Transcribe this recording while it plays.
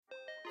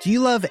Do you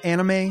love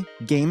anime,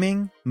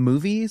 gaming,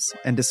 movies,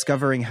 and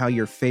discovering how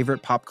your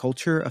favorite pop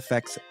culture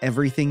affects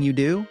everything you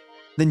do?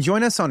 Then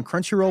join us on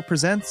Crunchyroll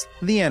Presents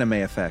The Anime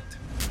Effect.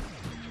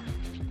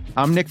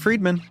 I'm Nick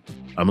Friedman.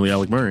 I'm Lee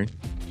Alec Murray.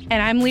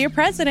 And I'm Leah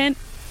President.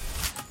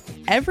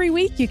 Every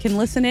week you can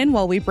listen in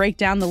while we break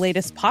down the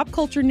latest pop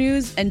culture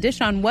news and dish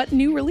on what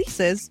new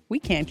releases we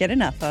can't get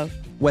enough of.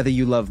 Whether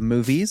you love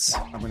movies,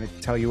 I'm going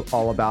to tell you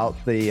all about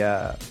the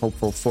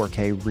hopeful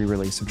 4K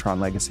re-release of Tron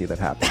Legacy that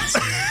happens.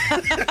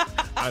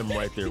 I'm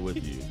right there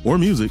with you. Or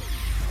music.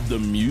 The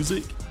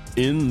music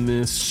in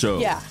this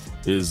show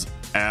is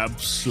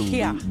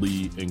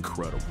absolutely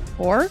incredible.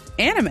 Or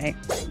anime.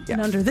 And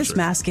under this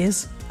mask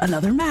is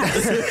another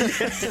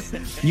mask.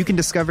 You can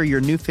discover your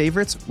new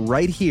favorites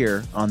right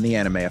here on The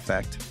Anime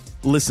Effect.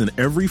 Listen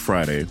every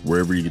Friday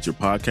wherever you get your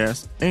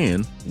podcasts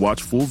and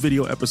watch full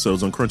video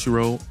episodes on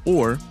Crunchyroll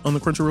or on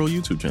the Crunchyroll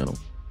YouTube channel.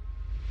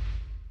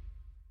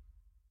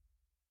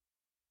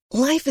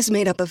 Life is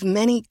made up of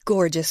many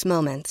gorgeous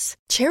moments.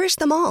 Cherish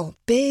them all,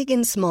 big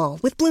and small,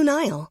 with Blue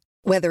Nile.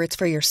 Whether it's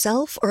for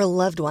yourself or a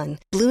loved one,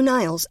 Blue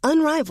Nile's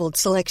unrivaled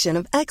selection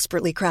of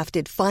expertly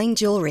crafted fine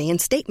jewelry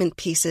and statement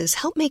pieces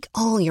help make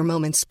all your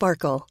moments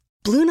sparkle.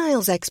 Blue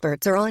Nile's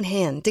experts are on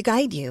hand to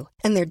guide you,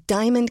 and their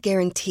diamond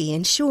guarantee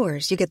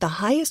ensures you get the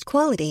highest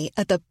quality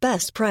at the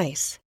best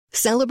price.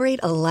 Celebrate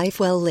a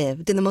life well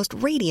lived in the most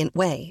radiant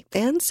way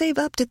and save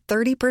up to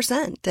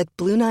 30% at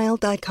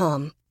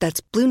BlueNile.com. That's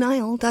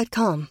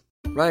BlueNile.com.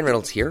 Ryan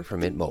Reynolds here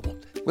from Mint Mobile.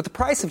 With the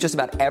price of just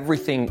about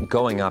everything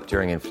going up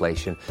during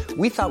inflation,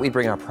 we thought we'd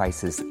bring our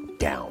prices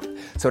down.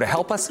 So to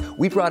help us,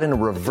 we brought in a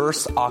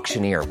reverse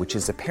auctioneer, which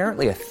is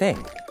apparently a thing.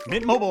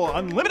 Mint Mobile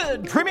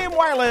Unlimited Premium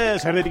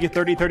Wireless. How to get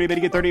 30, 30, bit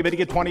to get 30, bit to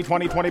get 20,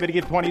 20, 20, bit to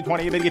get 20,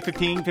 20, bit to get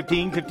 15,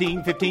 15,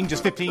 15, 15,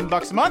 just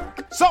 $15 a month?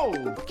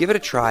 Sold! Give it a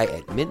try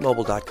at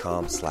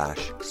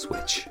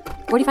mintmobile.com/switch.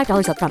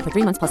 $45 up front for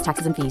 3 months plus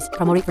taxes and fees.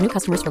 Promo rate for new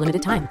customers for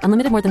limited time.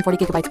 Unlimited more than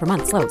 40 gigabytes per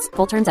month. Slows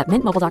full terms at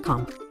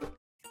mintmobile.com.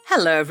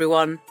 Hello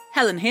everyone,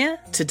 Helen here.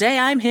 Today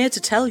I'm here to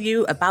tell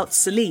you about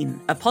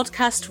Selene, a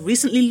podcast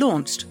recently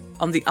launched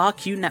on the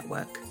RQ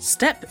network.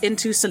 Step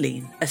into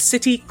Selene, a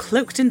city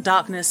cloaked in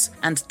darkness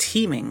and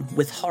teeming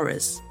with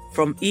horrors.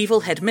 From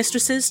evil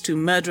headmistresses to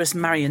murderous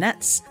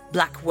marionettes,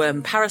 black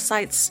worm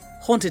parasites,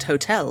 haunted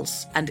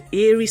hotels, and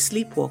eerie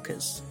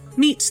sleepwalkers.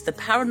 Meet the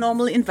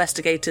paranormal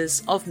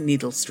investigators of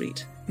Needle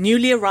Street,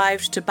 newly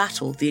arrived to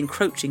battle the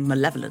encroaching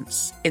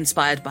malevolence.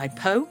 Inspired by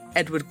Poe,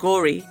 Edward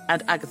Gorey,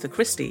 and Agatha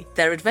Christie,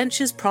 their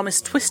adventures promise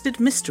twisted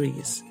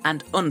mysteries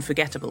and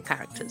unforgettable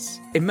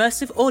characters.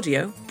 Immersive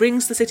audio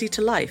brings the city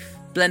to life,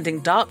 blending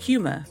dark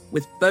humour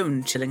with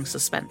bone-chilling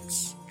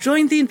suspense.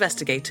 Join the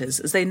investigators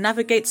as they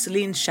navigate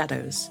Selene's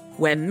shadows,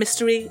 where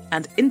mystery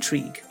and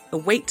intrigue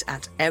await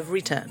at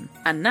every turn.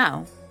 And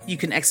now, you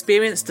can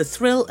experience the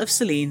thrill of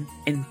Selene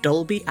in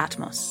Dolby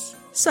Atmos.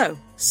 So,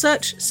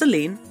 search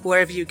Selene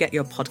wherever you get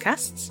your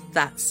podcasts,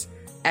 that's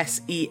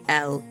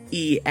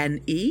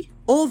SELENE,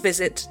 or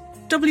visit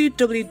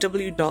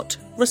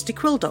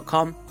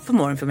www.rustyquill.com for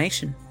more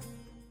information.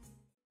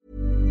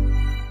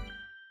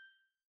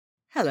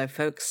 Hello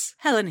folks,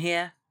 Helen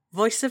here,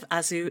 voice of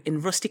Azu in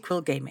Rusty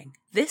Quill Gaming.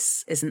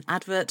 This is an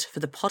advert for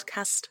the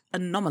podcast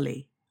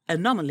Anomaly.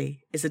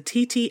 Anomaly is a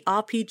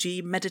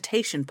TTRPG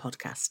meditation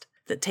podcast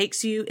that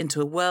takes you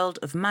into a world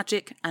of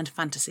magic and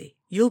fantasy.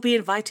 You'll be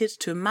invited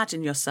to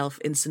imagine yourself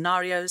in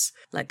scenarios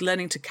like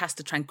learning to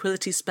cast a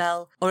tranquility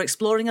spell or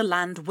exploring a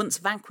land once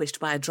vanquished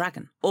by a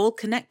dragon, all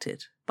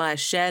connected by a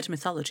shared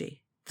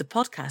mythology. The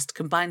podcast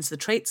combines the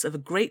traits of a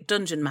great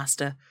dungeon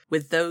master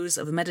with those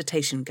of a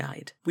meditation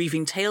guide,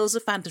 weaving tales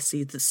of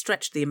fantasy that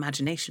stretch the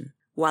imagination,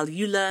 while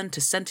you learn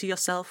to center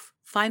yourself,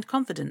 find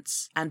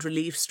confidence, and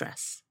relieve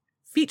stress.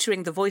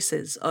 Featuring the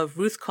voices of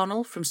Ruth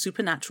Connell from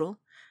Supernatural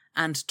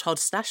and Todd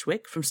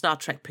Stashwick from Star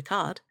Trek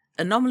Picard,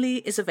 Anomaly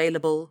is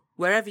available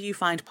wherever you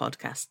find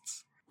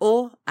podcasts,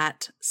 or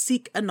at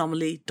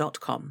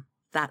seekanomaly.com.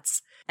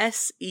 That's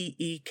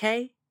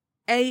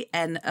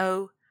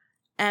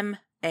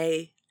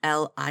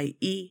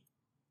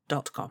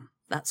SEEKANOMALIE.com.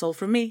 That's all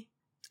from me.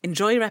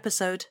 Enjoy your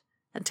episode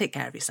and take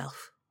care of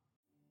yourself.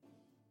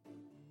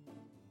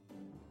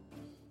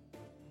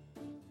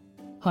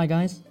 Hi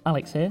guys,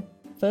 Alex here.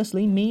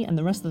 Firstly, me and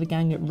the rest of the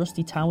gang at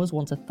Rusty Towers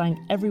want to thank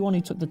everyone who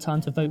took the time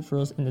to vote for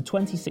us in the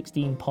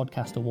 2016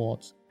 Podcast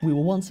Awards. We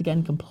were once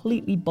again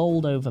completely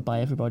bowled over by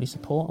everybody's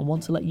support and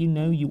want to let you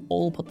know you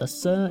all put the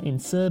Sir in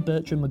Sir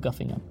Bertram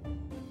McGuffingham.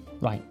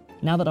 Right,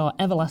 now that our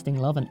everlasting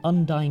love and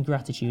undying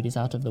gratitude is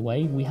out of the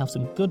way, we have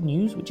some good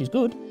news, which is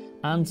good,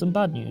 and some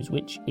bad news,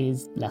 which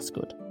is less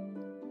good.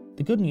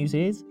 The good news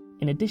is,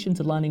 in addition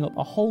to lining up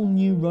a whole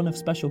new run of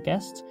special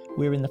guests,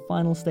 we're in the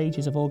final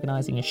stages of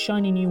organising a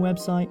shiny new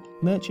website,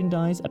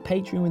 merchandise, a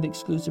Patreon with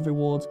exclusive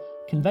rewards,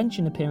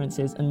 convention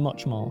appearances, and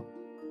much more.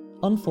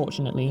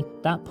 Unfortunately,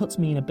 that puts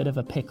me in a bit of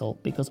a pickle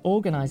because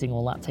organising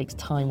all that takes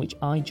time which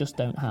I just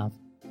don't have.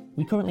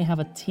 We currently have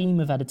a team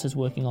of editors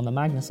working on the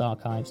Magnus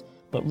archives,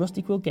 but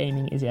Rusty Quill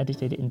Gaming is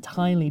edited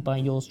entirely by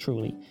yours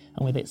truly,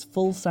 and with its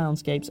full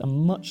soundscapes and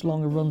much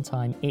longer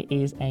runtime, it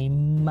is a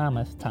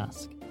mammoth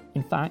task.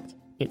 In fact,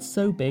 it's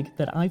so big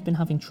that I've been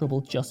having trouble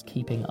just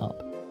keeping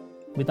up.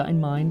 With that in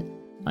mind,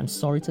 I'm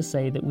sorry to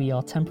say that we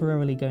are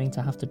temporarily going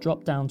to have to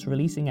drop down to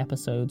releasing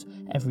episodes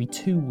every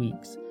 2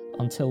 weeks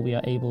until we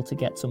are able to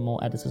get some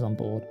more editors on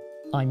board.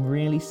 I'm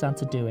really sad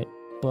to do it,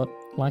 but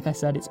like I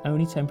said, it's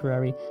only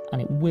temporary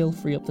and it will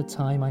free up the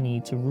time I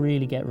need to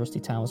really get Rusty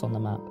Towers on the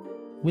map.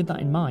 With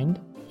that in mind,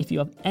 if you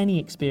have any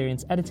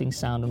experience editing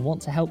sound and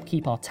want to help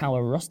keep our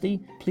tower rusty,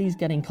 please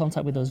get in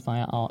contact with us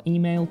via our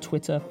email,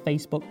 Twitter,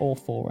 Facebook or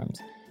forums.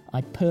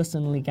 I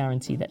personally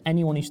guarantee that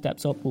anyone who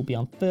steps up will be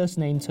on first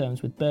name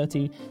terms with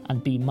Bertie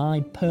and be my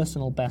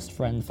personal best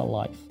friend for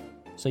life.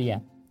 So yeah,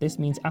 this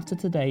means after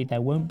today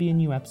there won't be a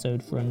new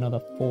episode for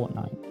another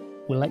fortnight.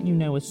 We'll let you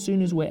know as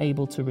soon as we're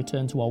able to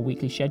return to our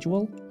weekly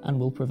schedule, and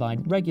we'll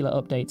provide regular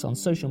updates on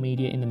social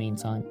media in the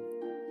meantime.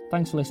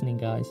 Thanks for listening,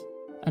 guys,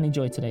 and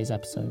enjoy today's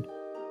episode.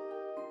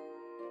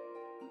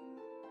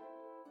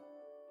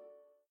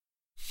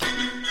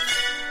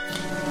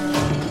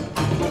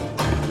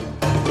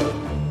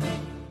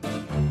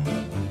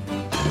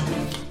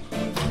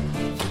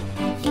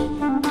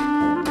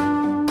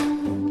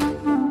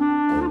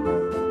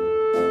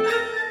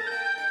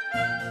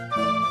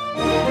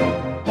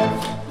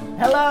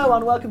 Hello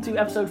and welcome to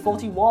episode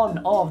 41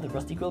 of the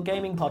Rusty Quill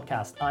Gaming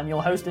Podcast. I'm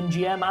your host and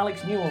GM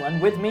Alex Newell,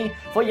 and with me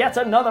for yet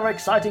another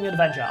exciting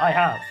adventure I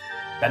have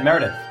Ben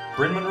Meredith,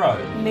 Bryn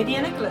Monroe,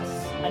 Lydia Nicholas.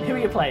 And who are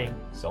you playing?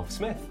 Soph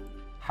Smith,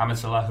 Hamid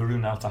Salah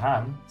Haroun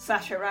Al-Tahan,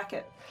 Sasha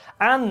Rackett.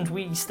 And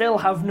we still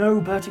have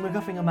no Bertie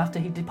McGuffingham after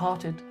he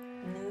departed.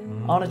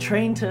 On a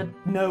train to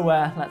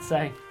nowhere, let's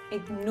say.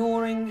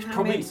 Ignoring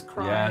Hamid's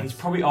cries. Yeah, he's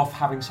probably off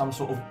having some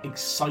sort of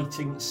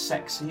exciting,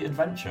 sexy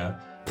adventure.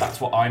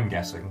 That's what I'm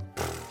guessing.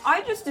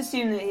 I just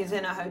assume that he's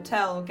in a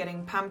hotel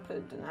getting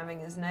pampered and having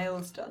his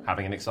nails done.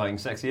 Having an exciting,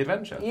 sexy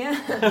adventure.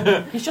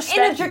 Yeah. He's just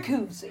in a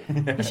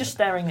jacuzzi. He's just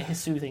staring at his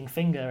soothing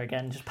finger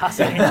again, just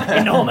passing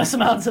enormous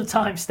amounts of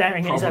time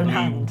staring at his own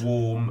hand. Probably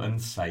warm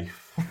and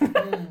safe.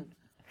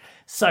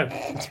 So,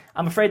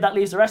 I'm afraid that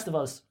leaves the rest of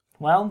us.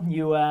 Well,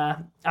 you,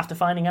 after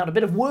finding out a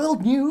bit of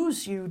world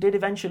news, you did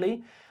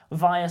eventually,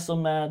 via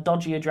some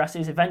dodgy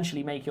addresses,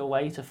 eventually make your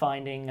way to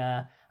finding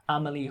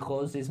Amélie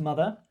Rose's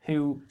mother,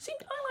 who seemed...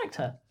 I liked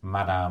her.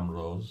 Madame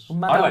Rose.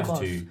 Madame I liked Rose.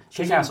 her too.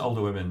 Kick-ass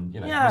older women,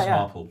 Miss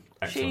Marple.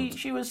 Excellent.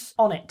 She was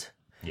on it.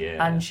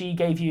 Yeah. And she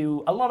gave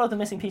you a lot of the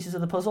missing pieces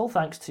of the puzzle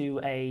thanks to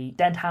a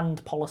dead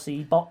hand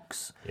policy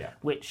box,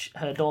 which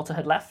her daughter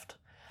had left.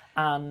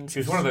 And she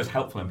was one of those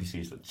helpful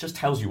NPCs that just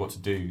tells you what to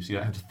do, so you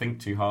don't have to think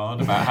too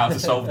hard about how to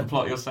solve the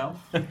plot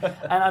yourself. And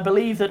I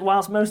believe that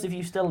whilst most of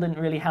you still didn't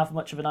really have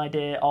much of an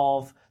idea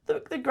of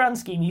the grand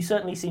scheme, you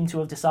certainly seem to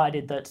have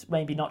decided that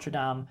maybe Notre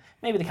Dame,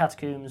 maybe the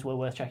catacombs were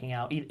worth checking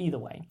out either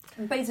way.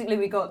 Basically,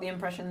 we got the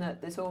impression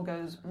that this all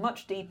goes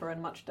much deeper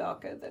and much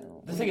darker than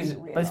the thing is,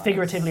 both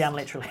figuratively and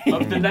literally.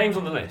 Of the names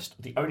on the list,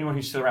 the only one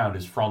who's still around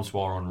is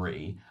Francois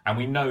Henri, and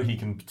we know he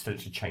can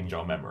potentially change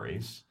our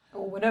memories.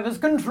 Or whatever's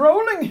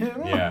controlling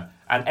him. Yeah,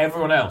 and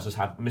everyone else has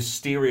had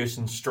mysterious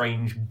and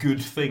strange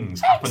good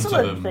things happen to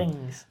them.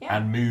 Things.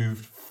 And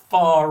moved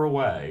far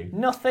away.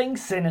 Nothing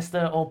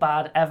sinister or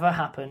bad ever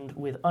happened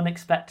with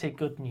unexpected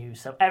good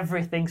news, so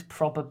everything's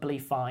probably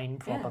fine,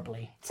 probably.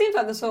 Yeah. It seems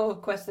like the sort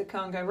of quest that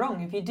can't go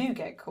wrong. If you do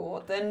get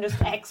caught, then just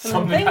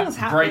excellent things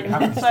happen. Great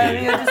happens so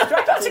you're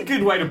distracted. That's a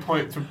good way to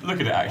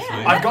look at it,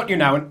 actually. Yeah. I've got you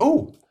now, and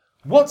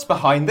what's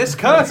behind this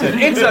curtain?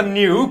 It's a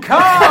new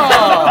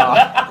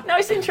car! Now,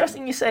 it's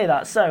interesting you say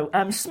that. So,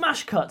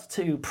 smash cut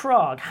to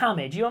Prague.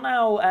 Hamid, you're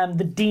now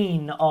the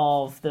dean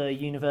of the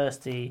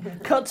university.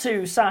 Cut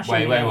to Sasha.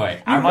 Wait.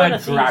 Am I a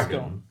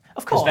dragon?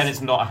 Of course. Then it's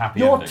not a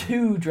happy You're ending.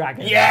 two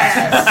dragons.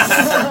 Yes!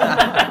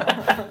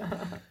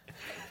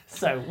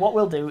 So, what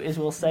we'll do is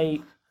we'll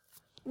say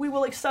we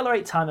will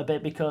accelerate time a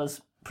bit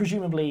because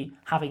presumably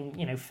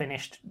having,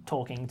 finished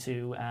talking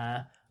to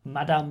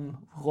Madame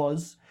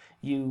Rose,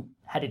 you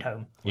headed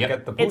home.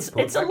 Yep.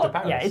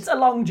 It's a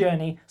long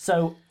journey,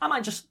 so I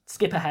might just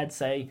skip ahead.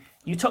 Say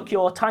you took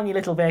your tiny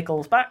little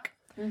vehicles back.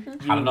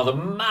 Mm-hmm. Had another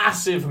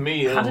massive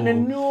meal. Had an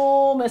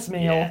enormous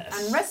meal.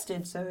 Yes. And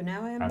rested, so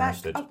now I am back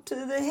up to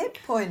the hit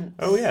point.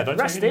 Oh yeah, don't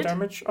rested. take any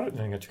damage? I don't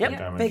think I took any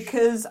damage.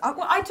 Because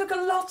I took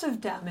a lot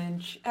of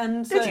damage.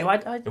 And did you? I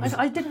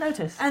didn't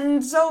notice.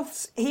 And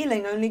Zolf's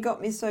healing only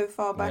got me so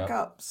far back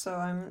up, so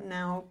I'm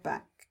now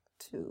back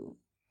to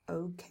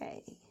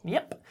okay.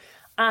 Yep.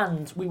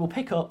 And we will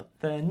pick up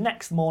the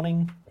next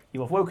morning. You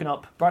have woken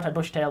up, bright-eyed,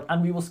 bushy-tailed,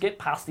 and we will skip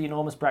past the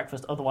enormous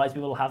breakfast. Otherwise,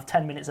 we will have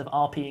 10 minutes of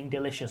RPing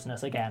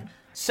deliciousness again.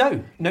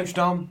 So, Notre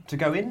Dame to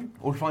go in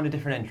or find a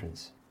different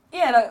entrance?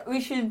 Yeah,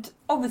 we should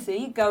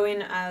obviously go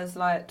in as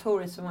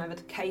tourists and whatever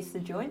to case the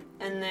joint,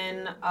 and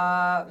then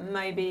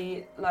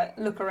maybe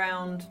look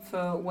around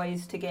for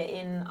ways to get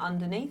in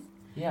underneath.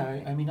 Yeah,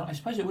 I mean, I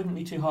suppose it wouldn't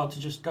be too hard to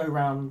just go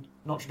around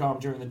Notre Dame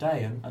during the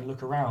day and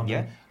look around. Yeah.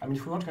 And, I mean,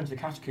 if we want to go into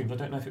the catacombs, I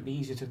don't know if it'd be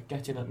easier to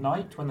get in at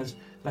night when there's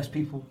less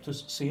people to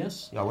see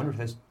us. Yeah, I wonder if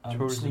there's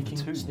tourism for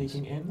tombs.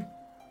 Sneaking in.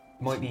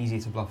 Might be easier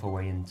to bluff our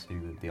way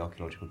into the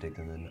archaeological dig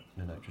than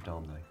the Notre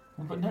Dame, though.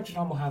 Well, but Notre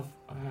Dame will have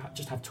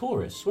just have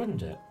tourists,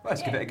 wouldn't it? Well,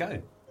 let's give it a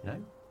go.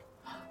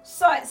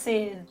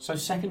 sightseeing. So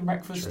second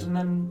breakfast and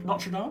then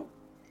Notre Dame?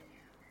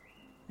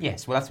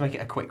 Yes, we'll have to make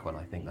it a quick one,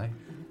 I think, though.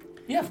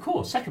 Yeah, of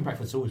course. Second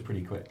breakfast is always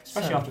pretty quick,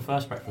 especially after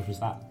first breakfast was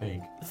that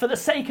big. For the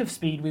sake of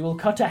speed, we will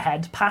cut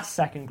ahead past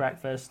second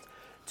breakfast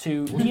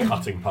to... Cutting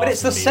past But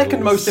it's the meals.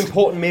 second most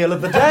important meal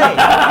of the day.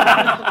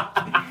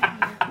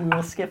 We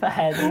will skip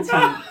ahead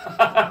to...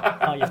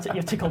 Oh,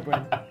 you've tickled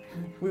Bryn.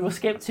 We will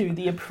skip to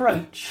the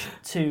approach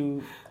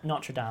to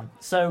Notre Dame.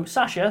 So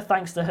Sasha,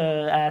 thanks to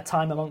her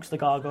time amongst the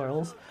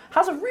gargoyles,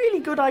 has a really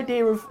good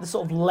idea of the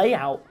sort of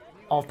layout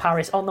of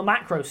Paris on the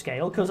macro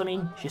scale, because, I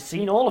mean, she's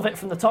seen all of it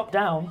from the top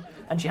down,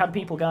 and she had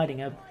people guiding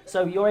her.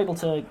 So you're able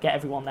to get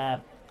everyone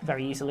there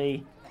very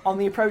easily. On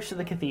the approach to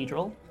the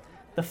cathedral,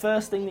 the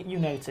first thing that you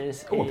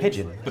notice is... a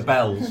pigeon. The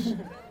bells.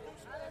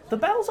 The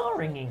bells are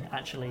ringing,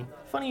 actually.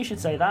 Funny you should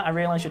say that. I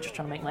realise you're just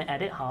trying to make my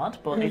edit hard,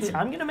 but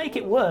I'm going to make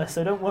it worse,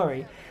 so don't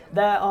worry.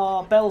 There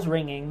are bells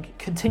ringing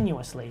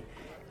continuously.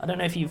 I don't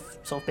know if you've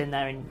sort of been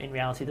there in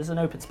reality. There's an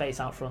open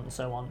space out front and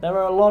so on. There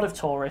are a lot of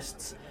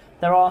tourists.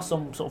 There are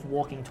some sort of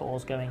walking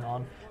tours going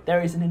on.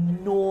 There is an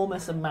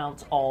enormous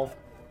amount of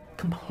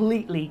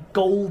completely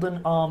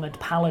golden armoured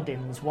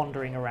paladins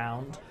wandering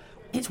around.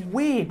 It's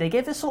weird. They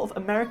give this sort of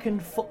American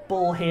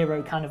football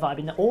hero kind of vibe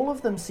in that all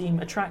of them seem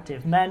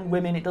attractive. Men,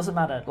 women, it doesn't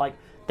matter. Like,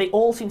 they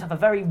all seem to have a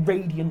very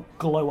radiant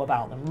glow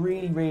about them.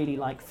 Really, really,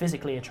 like,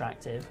 physically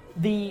attractive.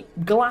 The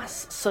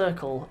glass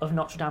circle of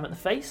Notre Dame at the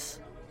face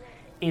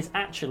is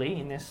actually,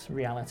 in this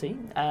reality,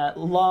 a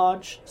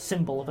large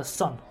symbol of a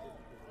sun.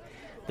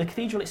 The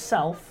cathedral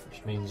itself...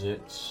 Which means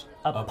it's...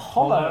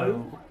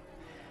 Apollo.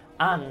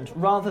 And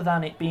rather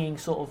than it being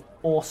sort of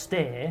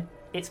austere,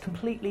 it's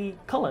completely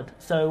coloured.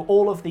 So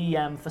all of the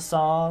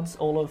facades,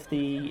 all of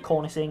the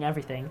cornicing,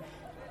 everything,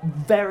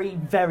 very,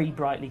 very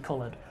brightly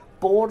coloured.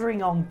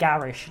 Bordering on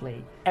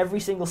garishly. Every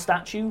single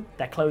statue,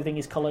 their clothing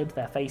is coloured,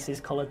 their face is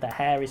coloured, their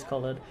hair is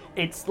coloured.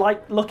 It's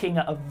like looking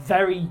at a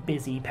very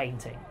busy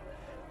painting.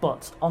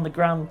 But on the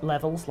ground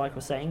levels, like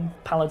we're saying,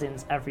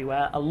 paladins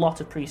everywhere, a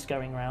lot of priests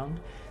going around.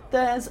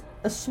 There's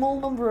a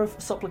small number of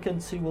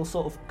supplicants who will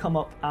sort of come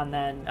up, and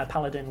then a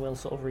paladin will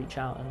sort of reach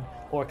out,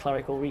 or a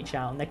cleric will reach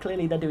out, and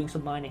they're doing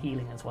some minor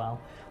healing as well.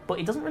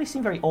 But it doesn't really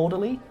seem very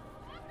orderly.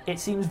 It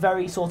seems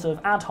very sort of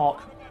ad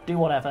hoc, do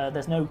whatever,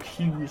 there's no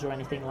queues or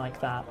anything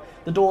like that.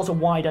 The doors are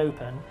wide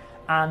open,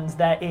 and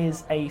there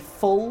is a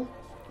full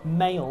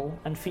male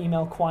and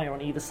female choir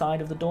on either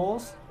side of the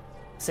doors,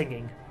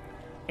 singing.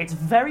 It's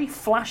very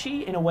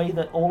flashy in a way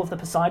that all of the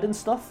Poseidon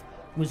stuff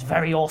was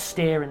very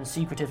austere and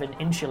secretive and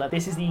insular.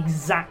 This is the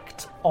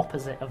exact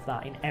opposite of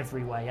that in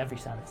every way, every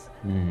sense.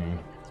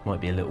 This might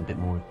be a little bit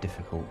more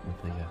difficult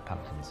with the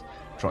paladins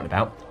trotting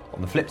about.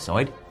 On the flip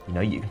side,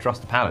 you can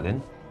trust the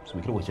paladin, so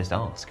we can always just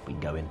ask if we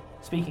can go in.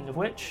 Speaking of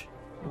which,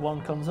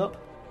 one comes up.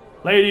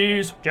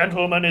 Ladies,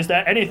 gentlemen, is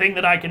there anything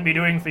that I can be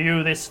doing for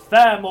you this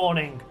fair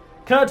morning?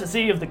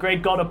 Courtesy of the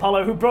great god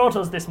Apollo who brought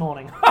us this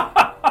morning. Ha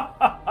ha ha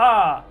ha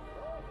ha!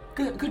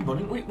 Good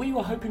morning. We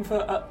were hoping for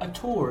a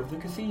tour of the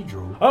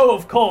cathedral. Oh,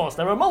 of course.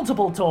 There are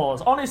multiple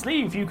tours.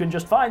 Honestly, if you can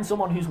just find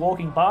someone who's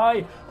walking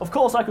by, of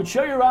course I could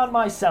show you around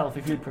myself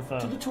if you'd prefer.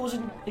 Do the tours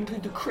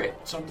include the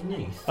crypts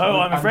underneath? Oh,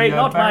 I'm afraid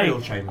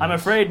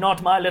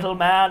not, my little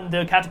man.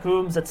 The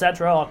catacombs,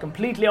 etc., are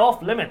completely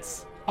off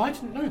limits. I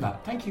didn't know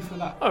that. Thank you for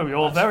that. Oh,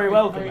 you're very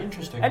welcome. Very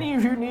interesting. Any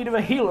of you need of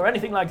a heal or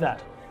anything like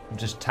that?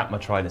 Just tap my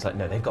trident. It's like,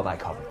 no, they've got that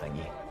covered, thank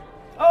you.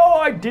 Oh,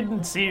 I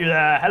didn't see you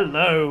there.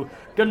 Hello.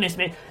 Goodness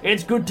me,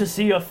 it's good to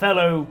see a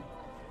fellow...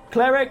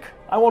 Cleric?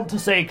 I want to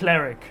say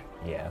cleric.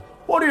 Yeah.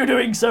 What are you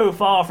doing so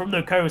far from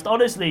the coast?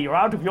 Honestly, you're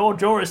out of your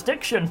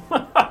jurisdiction.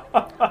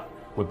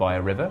 We're by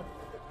a river.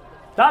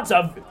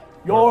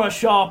 You're a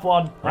sharp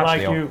one. I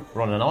like you.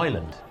 We're on an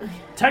island.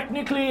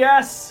 Technically,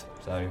 yes.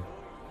 So...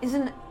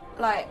 Isn't,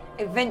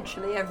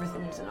 eventually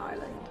everything's an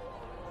island?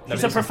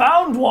 She's a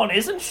profound one,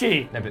 isn't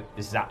she? No, but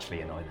this is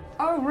actually an island.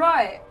 Oh,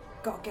 right.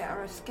 Got to get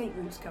our escape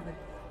routes covered.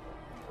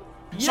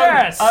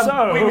 Yes,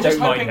 so... we were just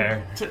hoping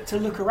to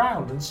look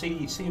around and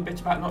see a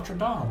bit about Notre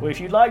Dame. Well, if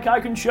you'd like, I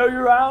can show you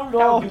around.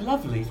 That would be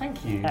lovely,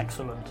 thank you.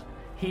 Excellent.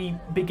 He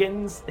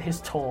begins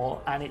his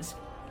tour, and it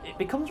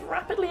becomes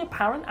rapidly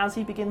apparent as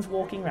he begins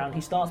walking around.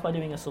 He starts by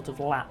doing a sort of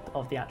lap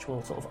of the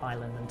actual sort of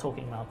island and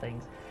talking about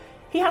things.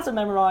 He has a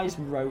memorised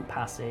rote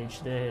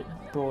passage, the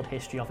broad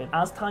history of it.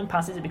 As time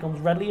passes, it becomes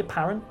readily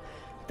apparent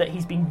that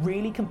he's been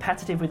really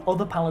competitive with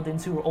other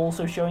paladins who are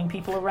also showing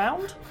people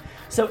around.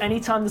 So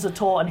anytime there's a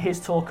tour and his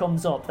tour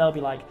comes up, they'll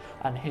be like,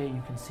 and here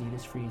you can see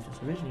this frieze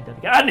was originally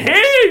dedicated. And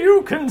here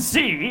you can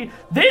see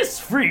this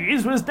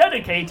frieze was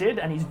dedicated.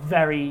 And he's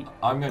very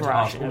I'm going to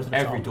brash ask almost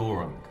every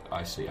door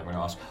I see. I'm going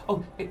to ask,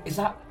 oh, is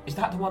that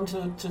the one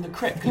to the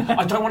crypt?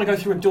 I don't want to go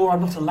through a door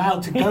I'm not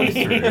allowed to go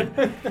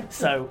through.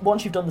 So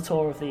once you've done the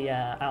tour of the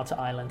outer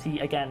island,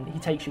 he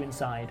takes you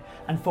inside.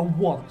 And for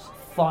once,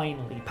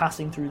 finally,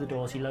 passing through the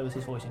doors, he lowers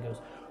his voice and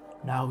goes,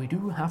 now we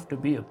do have to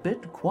be a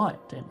bit quiet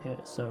in here,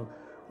 so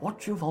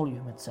watch your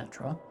volume,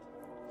 etc.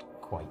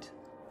 Quite.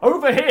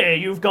 Over here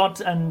you've got,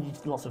 and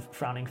lots of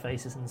frowning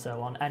faces and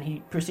so on, and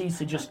he proceeds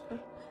to just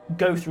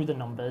go through the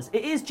numbers.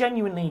 It is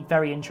genuinely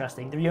very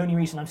interesting. The only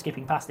reason I'm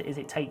skipping past it is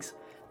it takes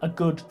a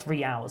good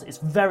 3 hours. It's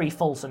very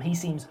fulsome. He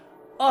seems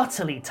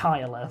utterly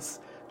tireless,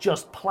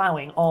 just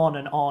ploughing on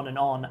and on and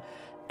on.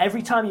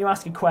 Every time you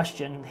ask a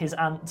question, his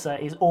answer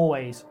is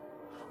always,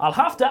 I'll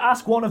have to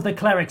ask one of the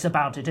clerics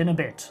about it in a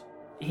bit.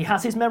 He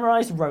has his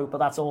memorised rope, but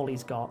that's all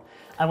he's got.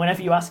 And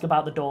whenever you ask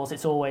about the doors,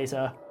 it's always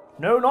a,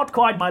 no, not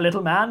quite, my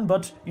little man,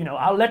 but,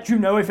 I'll let you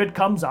know if it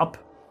comes up.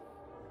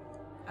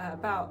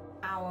 About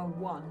hour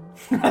 1.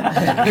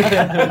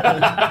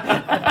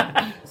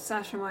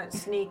 Sasha might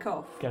sneak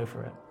off. Go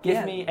for it.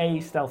 Give me a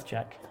stealth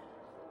check.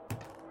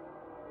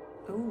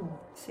 Ooh,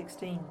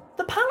 16.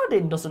 The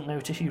paladin doesn't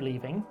notice you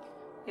leaving.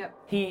 Yep.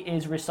 He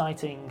is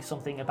reciting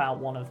something about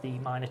one of the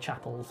minor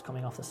chapels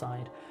coming off the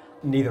side.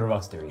 Neither of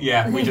us do.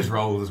 Yeah, we just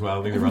rolled as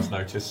well. Neither of us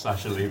noticed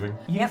Sasha leaving.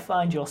 You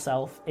find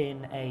yourself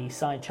in a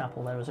side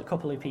chapel. There is a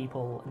couple of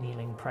people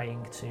kneeling,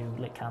 praying to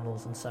lit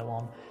candles and so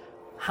on.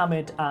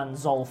 Hamid and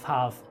Zolf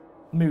have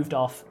moved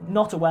off,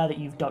 not aware that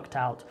you've ducked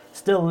out,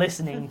 still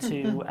listening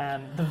to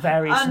the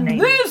various and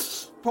names.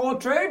 This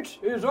portrait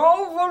is of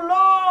a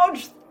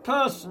large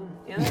person.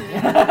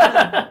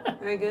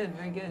 Very good,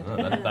 very good. Oh,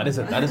 that is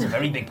a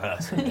very big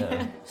person.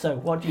 Yeah. So,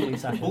 what do you do,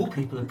 Sasha? All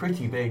people are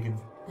pretty big, and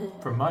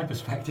from my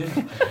perspective.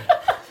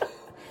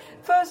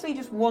 Firstly,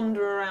 just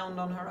wander around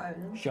on her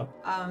own. Sure.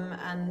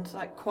 And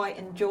quite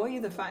enjoy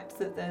the fact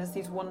that there's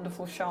these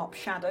wonderful sharp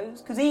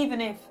shadows. Because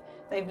even if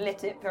they've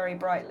lit it very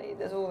brightly,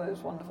 there's all those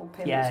wonderful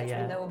pillars. Yeah, which yeah.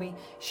 mean there will be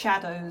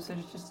shadows, so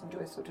just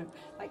enjoy sort of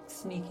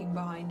sneaking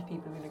behind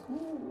people and be like,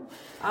 ooh.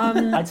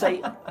 I'd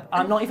say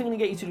I'm not even going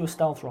to get you to do a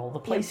stealth roll. The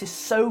place is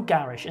so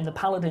garish and the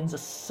paladins are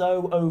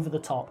so over the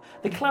top.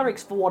 The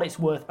clerics, for what it's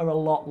worth, are a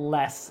lot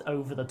less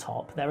over the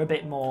top. They're a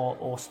bit more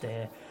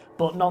austere.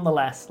 But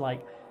nonetheless,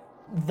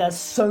 there's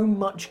so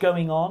much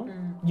going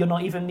on, you're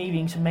not even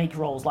needing to make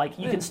rolls.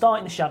 You can start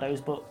in the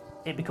shadows, but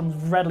it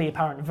becomes readily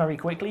apparent very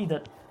quickly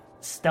that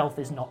stealth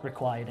is not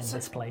required in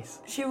this place.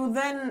 She will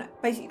then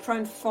basically try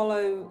and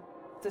follow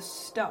the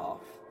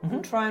staff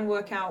and try and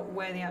work out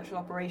where the actual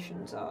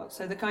operations are.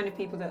 So the kind of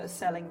people that are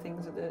selling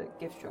things at the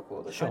gift shop,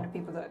 or the kind of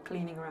people that are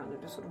cleaning around,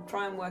 and just sort of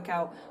try and work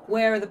out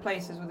where are the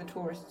places where the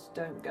tourists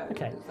don't go,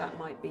 because that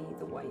might be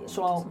the way in.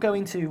 So I'll go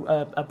into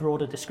a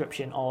broader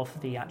description of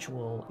the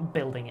actual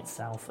building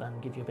itself and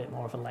give you a bit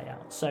more of a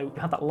layout. So you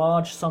have that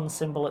large sun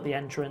symbol at the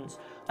entrance,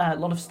 a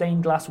lot of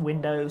stained glass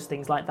windows,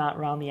 things like that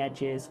around the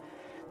edges.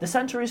 The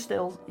centre is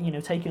still,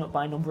 taken up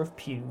by a number of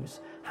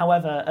pews.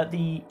 However, at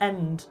the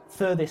end,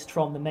 furthest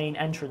from the main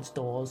entrance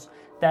doors,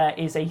 there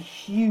is a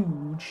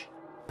huge,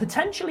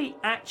 potentially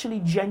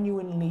actually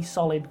genuinely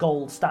solid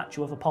gold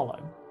statue of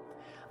Apollo.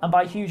 And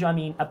by huge, I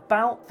mean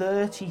about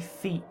 30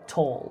 feet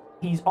tall.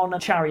 He's on a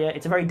chariot.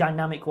 It's a very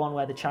dynamic one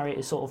where the chariot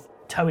is sort of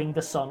towing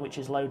the sun, which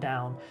is low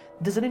down.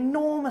 There's an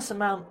enormous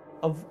amount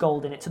of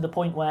gold in it, to the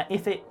point where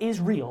if it is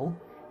real,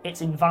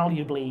 it's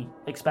invaluably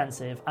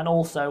expensive, and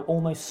also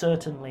almost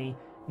certainly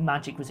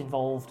magic was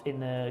involved in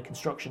the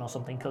construction or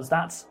something, because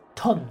that's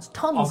tons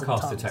I'll and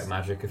cast tons. Detect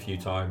Magic a few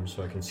times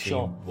so I can see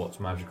what's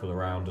magical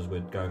around as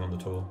we're going on the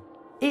tour.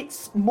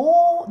 There's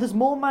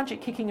more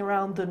magic kicking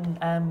around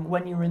than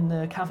when you're in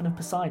the Cavern of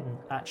Poseidon,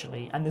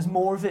 actually, and there's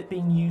more of it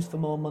being used for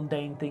more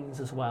mundane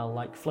things as well,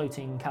 like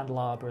floating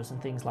candelabras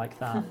and things like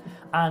that.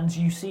 And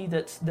you see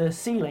that the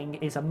ceiling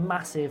is a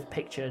massive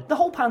picture. The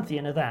whole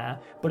Pantheon are there,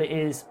 but it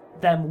is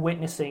them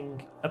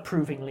witnessing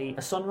approvingly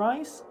a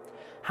sunrise.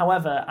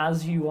 However,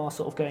 as you are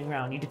sort of going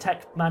around, you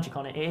detect magic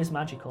on it. It is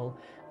magical,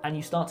 and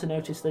you start to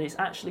notice that it's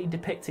actually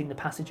depicting the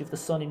passage of the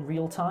sun in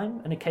real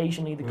time, and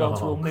occasionally the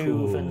gods will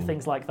move and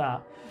things like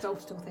that.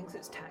 Zolf still thinks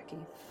it's tacky.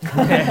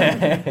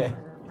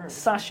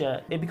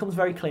 Sasha, it becomes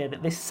very clear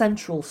that this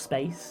central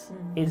space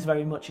is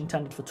very much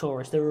intended for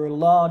tourists. There are a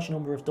large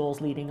number of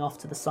doors leading off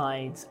to the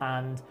sides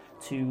and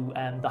to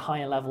the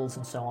higher levels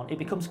and so on. It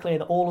becomes clear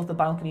that all of the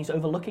balconies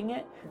overlooking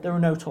it, there are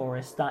no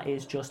tourists. That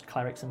is just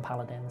clerics and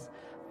paladins.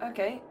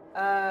 Okay.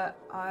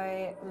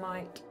 I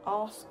might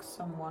ask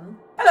someone.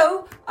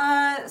 Hello.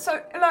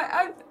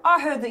 I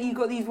heard that you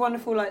got these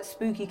wonderful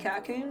spooky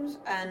catacombs,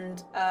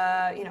 and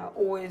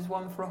always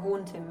one for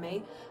haunting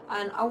me.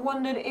 And I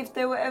wondered if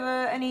there were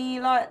ever any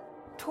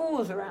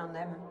tours around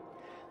them.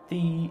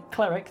 The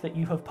cleric that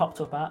you have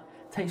popped up at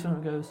takes one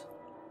and goes,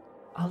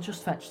 "I'll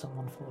just fetch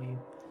someone for you."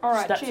 All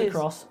right. Steps cheers.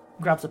 across,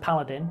 grabs a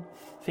paladin,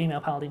 female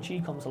paladin.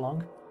 She comes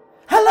along.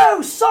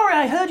 Hello. Sorry,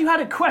 I heard you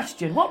had a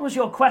question. What was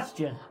your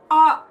question?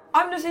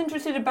 I'm just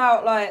interested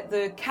about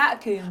the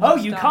catacombs. Oh,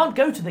 and you stuff. can't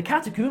go to the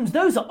catacombs.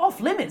 Those are off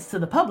limits to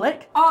the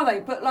public. Are they?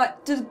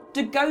 But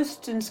do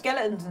ghosts and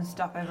skeletons and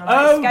stuff ever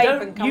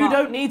escape and come you up?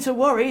 don't need to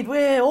worry.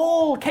 We're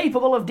all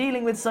capable of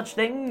dealing with such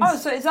things. Oh,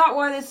 so is that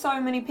why there's so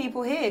many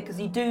people here? Because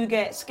you do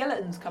get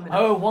skeletons coming up.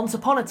 Oh, once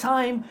upon a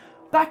time,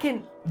 back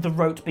in... The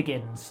rote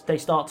begins. They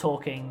start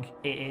talking.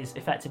 It is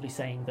effectively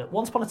saying that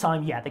once upon a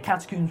time, the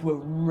catacombs were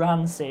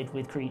rancid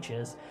with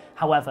creatures.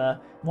 However,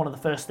 one of the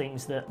first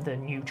things that the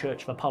new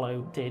Church of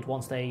Apollo did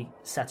once they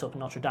set up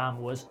Notre Dame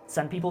was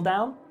send people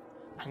down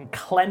and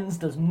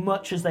cleansed as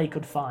much as they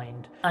could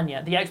find. And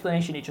the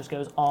explanation, it just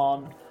goes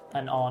on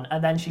and on,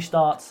 and then she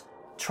starts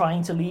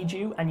trying to lead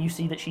you, and you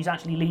see that she's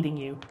actually leading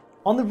you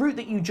on the route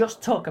that you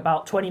just took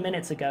about 20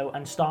 minutes ago,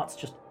 and starts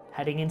just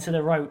heading into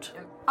the road.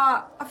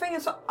 I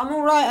think I'm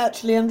all right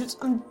actually.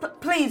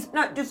 Please,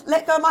 no, just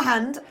let go of my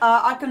hand.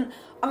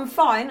 I'm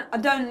fine. I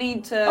don't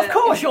need to. Of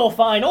course you're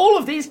fine. All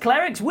of these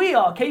clerics, we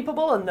are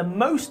capable and the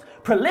most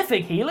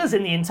prolific healers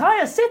in the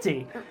entire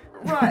city.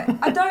 Right,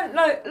 I don't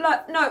know.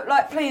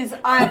 Please,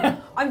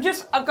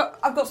 I've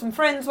got some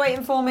friends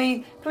waiting for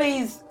me.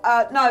 Please,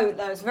 no,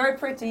 it's very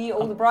pretty.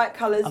 All the bright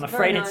colours. I'm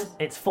afraid very nice.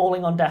 it's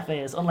falling on deaf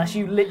ears. Unless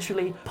you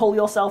literally pull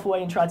yourself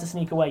away and try to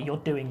sneak away, you're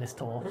doing this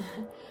tour.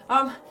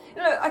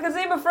 Look, I can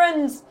see my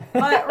friends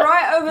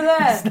right over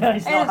there. No,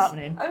 it's not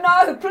happening.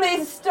 No,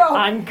 please stop.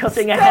 I'm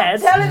cutting Stop ahead.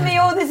 telling me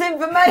all this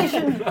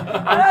information.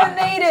 I don't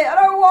need it. I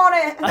don't want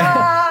it. No.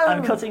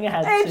 I'm cutting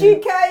ahead.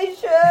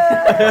 Education.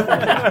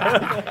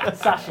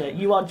 Sasha,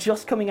 you are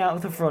just coming out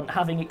of the front,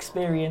 having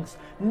experienced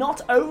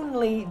not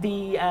only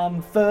the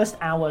first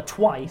hour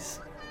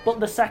twice,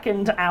 but the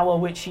second hour,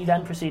 which she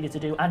then proceeded to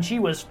do, and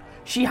she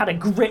had a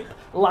grip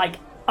like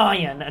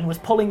iron and was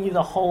pulling you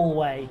the whole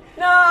way.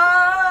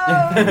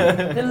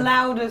 No! The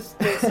loudest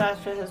that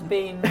Sasha has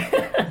been.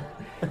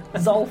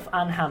 Zolf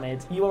and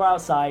Hamid, you are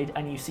outside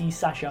and you see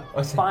Sasha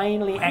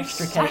finally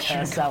extricate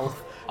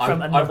herself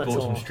from another I've bought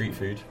tour. some street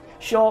food.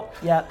 Sure,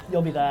 yeah,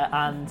 you'll be there,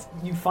 and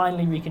you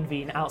finally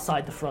reconvene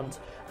outside the front.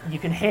 You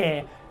can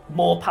hear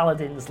more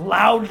paladins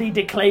loudly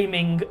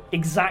declaiming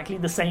exactly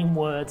the same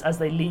words as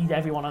they lead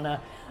everyone on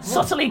a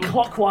subtly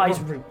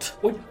clockwise route.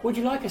 Would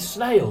you like a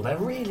snail? They're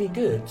really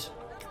good.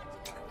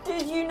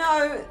 Did you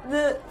know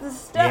the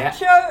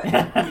statue in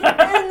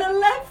the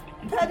left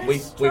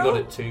pedestal? We got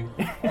it too.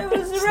 It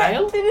was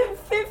erected in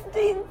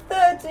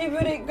 1530,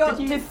 but it got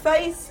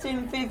defaced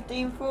in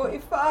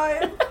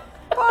 1545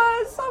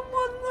 by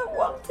someone that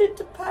wanted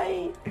to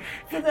pay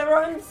for their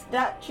own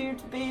statue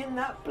to be in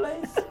that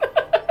place.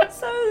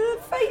 So the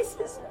face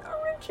isn't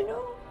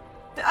original.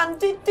 And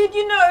did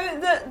you know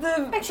that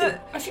Actually,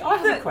 I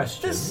have a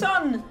question. The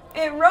sun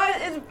it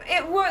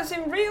works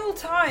in real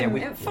time.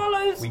 Yeah, it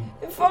follows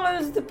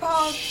the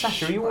path.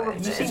 Sasha, are you all right?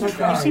 You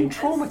seem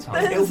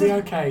traumatised. It'll be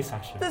okay,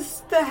 Sasha.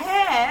 The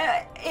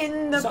hair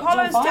in the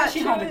Apollo statue. I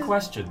actually had a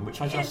question,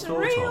 which I just thought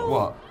real. of.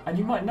 What? And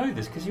you might know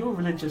this because you're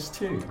religious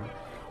too.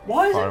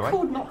 Why is it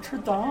called Notre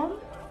Dame?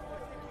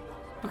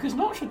 Because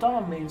Notre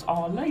Dame means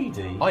Our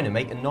Lady. I know,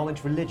 mate, a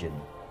knowledge religion.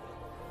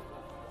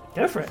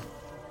 Go for it.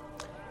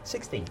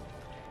 16.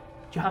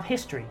 Do you have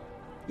history?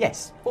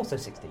 Yes, also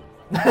 16.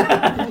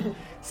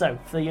 So,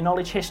 for your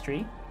knowledge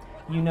history,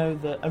 you know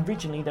that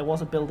originally there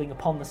was a building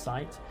upon the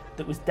site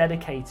that was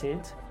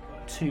dedicated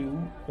to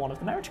one of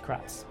the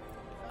meritocrats.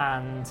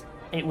 And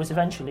it was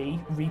eventually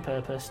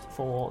repurposed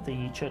for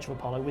the Church of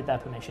Apollo with their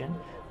permission,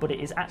 but it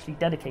is actually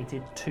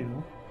dedicated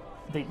to...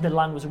 The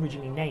land was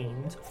originally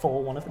named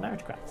for one of the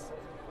meritocrats.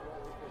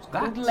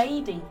 Called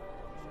Lady,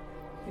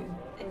 who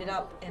ended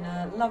up in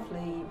a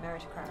lovely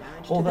meritocrat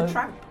marriage to the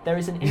tramp. There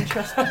is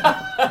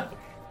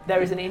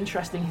an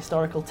interesting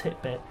historical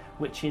tidbit,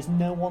 which is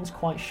no one's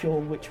quite sure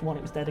which one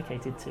it was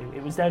dedicated to.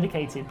 It was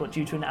dedicated, but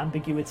due to an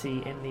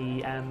ambiguity in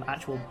the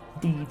actual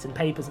deeds and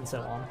papers and so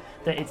on,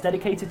 that it's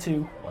dedicated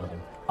to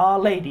Our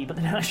Lady, but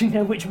they don't actually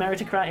know which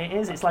meritocrat it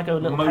is. It's like a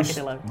little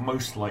peccadillo.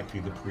 Most likely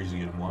the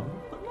Parisian one,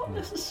 but not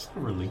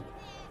necessarily.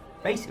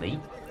 Basically,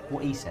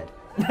 what he said.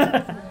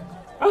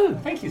 Oh,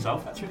 thank you,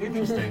 Zolf. That's really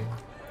interesting.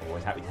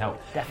 Always happy to help.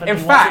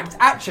 Definitely In fact,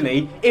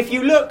 actually, if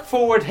you look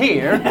forward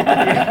here...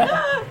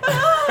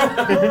 Oh,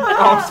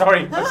 I'm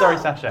sorry,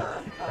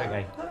 Sasha.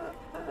 Okay.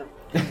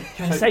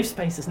 You're in a safe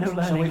space, there's no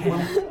learning here.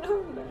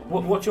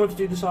 What do you want to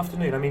do this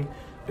afternoon? I mean,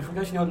 if we're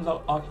going to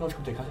the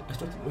archaeological dig, I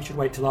still think we should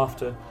wait till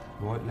after.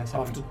 Right, let's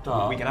after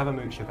dark. We can have a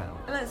mooch about.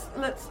 Let's.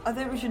 I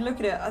think we should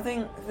look at it. I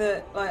think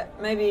that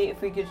maybe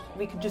if we could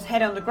just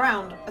head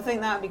underground. I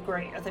think that would be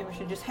great. I think we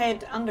should just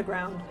head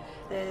underground.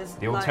 There's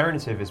the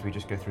alternative is we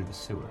just go through the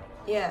sewer.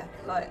 Yeah,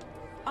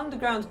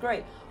 underground's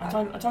great. I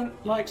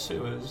don't like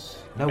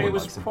sewers. No one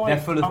was likes them. quite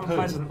They're full of poo.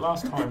 Unpleasant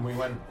last time we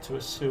went to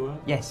a sewer.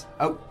 Yes.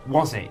 Oh,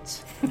 was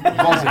it?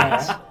 Was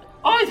it?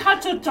 I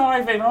had to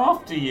dive in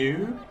after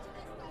you.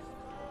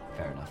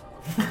 Fair enough.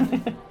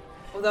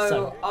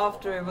 Although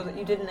after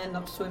you didn't end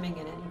up swimming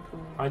in any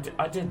pool. I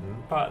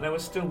didn't, but there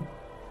was still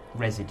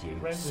residue.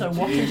 So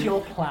what is your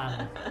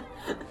plan?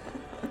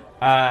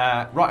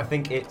 Right, I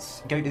think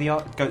it's go to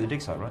the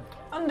dig site, right?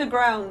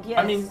 Underground, yes.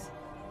 I mean,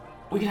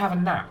 we could have a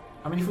nap.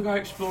 I mean, if we go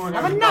exploring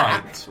Have a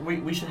overnight,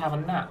 we should have a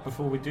nap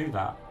before we do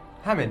that.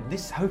 Hammond,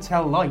 this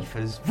hotel life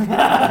has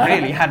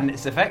really had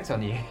its effect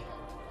on you.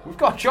 We've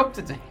got a job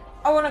to do.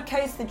 I want to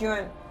case the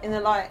joint in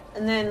the light,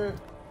 and then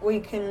we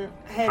can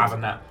head have a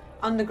nap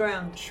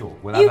underground. Sure.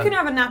 You can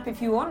have a nap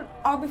if you want.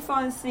 I'll be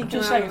fine sneaking I'm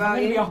just around saying, if I'm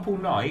going to be you. up all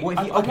night, Well,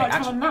 I'd like to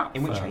have a nap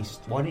in which first. case,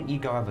 why didn't you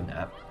go have a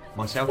nap?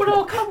 Myself. Well,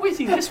 I'll come with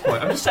you this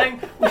point. I'm just saying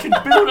we should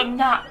build a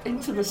nap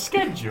into the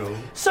schedule.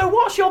 So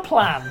what's your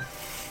plan?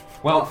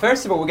 Well,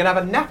 first of all, we're going to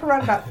have a nap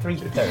around about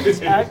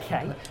 3:30.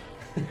 Okay.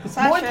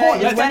 Sasha, More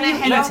important is when you're you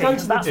head off.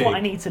 eat it. That's what I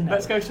need to know.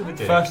 Let's go to the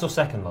dig. First or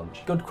second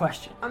lunch? Good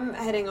question. I'm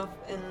heading off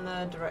in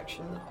the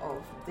direction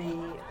of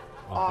the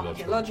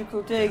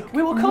archaeological dig.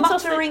 We will cut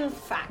off muttering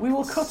facts. We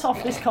will cut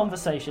off this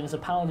conversation as a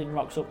paladin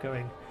rocks up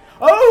going,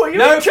 "Oh, are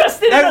you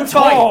interested in a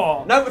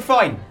tour?" No, we're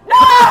fine.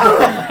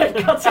 No!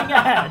 Cutting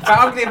ahead.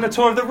 I'm going to give him a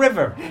tour of the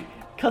river.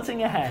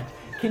 Cutting ahead.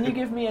 Can you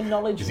give me a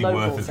knowledge Is he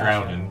local, worth a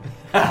Sasha?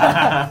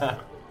 drowning?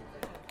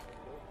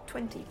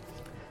 20.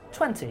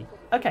 20.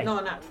 Okay.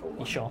 Not a natural one.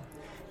 You sure?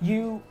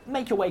 You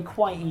make your way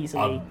quite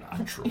easily.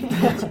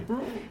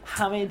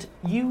 Hamid,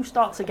 you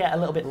start to get a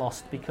little bit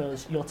lost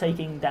because you're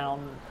taking down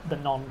the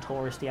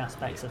non-touristy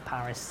aspects of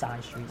Paris,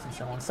 side streets and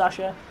so on.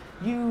 Sasha,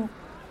 you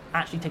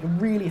actually take a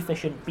really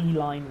efficient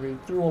beeline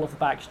route through all of the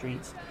back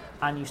streets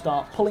and you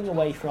start pulling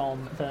away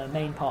from the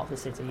main part of the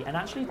city and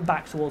actually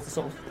back towards the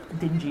sort of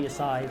dingier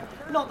side.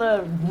 Not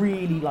the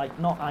really,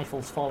 not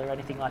Eiffel's Fall or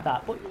anything like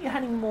that, but you're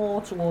heading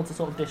more towards the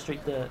sort of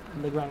district that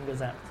Le Grand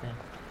Gazette is in.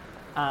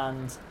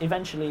 And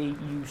eventually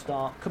you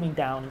start coming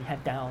down and you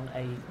head down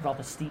a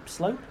rather steep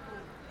slope.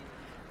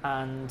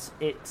 And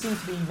it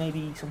seems to be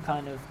maybe some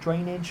kind of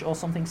drainage or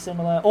something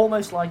similar,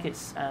 almost like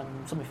it's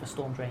something for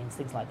storm drains,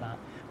 things like that.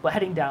 But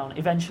heading down,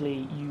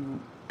 eventually you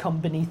come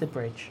beneath a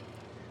bridge.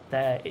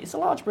 It's a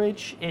large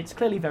bridge, it's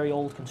clearly very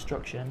old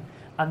construction,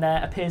 and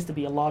there appears to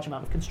be a large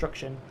amount of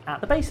construction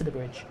at the base of the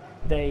bridge.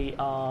 They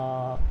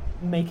are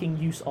making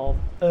use of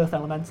earth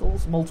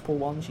elementals, multiple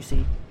ones you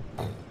see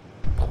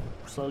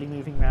slowly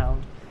moving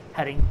round,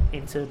 heading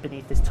into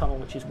beneath this tunnel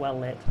which is well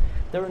lit.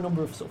 There are a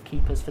number of sort of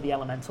keepers for the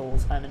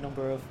elementals and a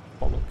number of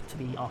what look to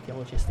be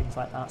archaeologists, things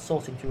like that,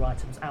 sorting through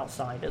items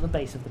outside at the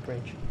base of the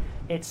bridge.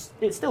 It's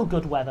still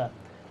good weather,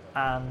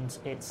 and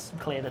it's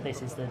clear that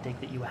this is the dig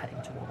that you were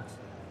heading towards.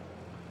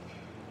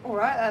 All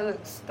right,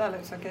 that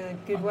looks like a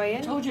good way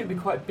in. I told you it'd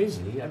be quite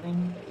busy. I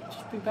mean, it'd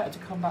just be better to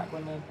come back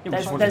when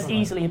There's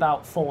easily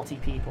about 40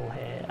 people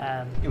here.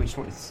 Yeah, we just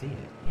wanted to see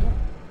it. Yeah.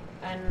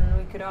 And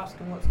we could ask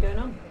them what's going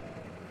on.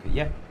 But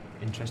yeah,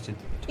 interested.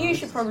 You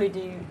should probably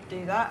do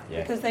that, Yeah.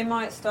 because they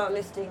might start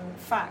listing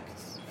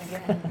facts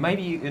again.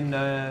 Maybe you can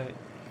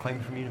claim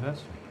from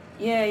university.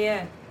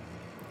 Yeah.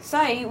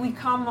 Say we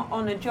come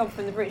on a job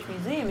from the British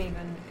Museum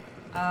even,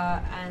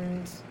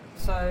 and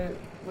so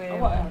we're...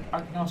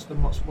 I can ask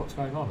them what's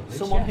going on at least.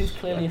 Someone who's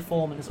clearly a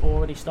foreman has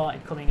already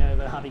started coming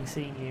over, having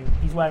seen you.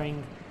 He's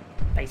wearing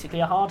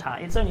basically a hard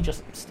hat. It's only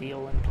just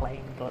steel and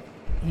plain, but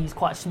he's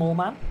quite a small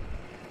man,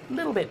 a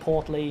little bit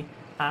portly,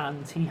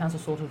 and he has a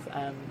sort of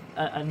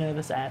a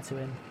nervous air to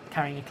him,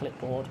 carrying a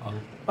clipboard.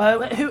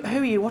 Who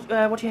are you? What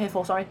are you here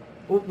for? Sorry.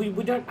 Well,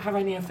 we don't have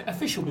any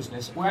official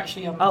business. We're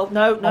actually...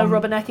 no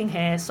rubbernecking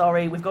here,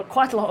 sorry. We've got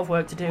quite a lot of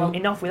work to do,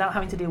 enough without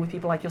having to deal with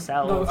people like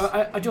yourselves.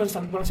 No, I do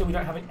understand. When I say we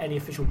don't have any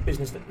official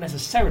business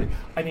necessarily,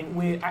 I mean,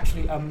 we're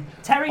actually...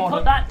 Terry,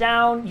 put that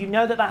down. You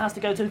know that has to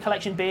go to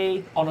Collection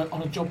B. On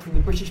a job from the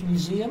British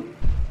Museum.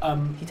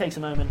 He takes a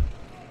moment.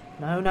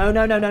 No.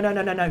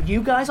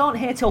 You guys aren't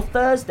here till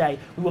Thursday.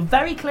 We were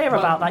very clear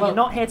about that. You're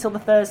not here till the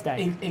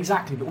Thursday.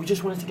 Exactly, but we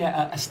just wanted to get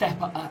a step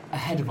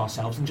ahead of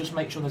ourselves and just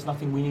make sure there's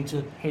nothing we need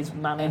to...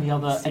 Any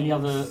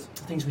other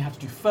things we have to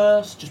do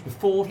first, just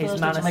before Thursday?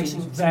 His manner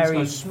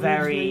seems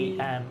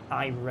very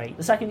irate.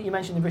 The second that you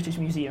mentioned the British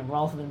Museum,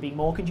 rather than being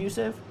more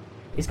conducive,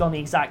 it's gone the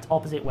exact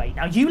opposite way.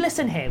 Now, you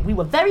listen here. We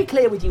were very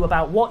clear with you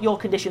about what your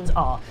conditions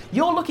are.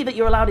 You're lucky that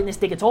you're allowed in this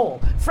dig at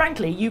all.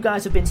 Frankly, you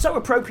guys have been so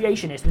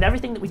appropriationist with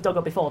everything that we've dug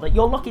up before that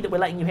you're lucky that we're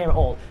letting you here at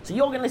all. So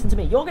you're going to listen to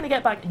me. You're going to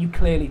get back, and you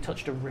clearly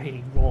touched a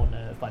really raw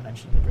nerve by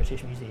mentioning the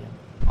British Museum.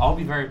 I'll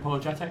be very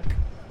apologetic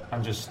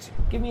and just...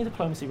 Give me a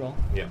diplomacy roll.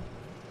 Yeah.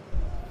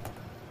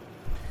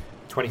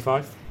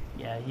 25.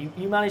 Yeah,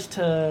 you managed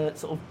to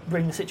sort of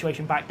bring the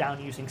situation back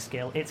down using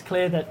skill. It's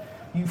clear that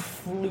you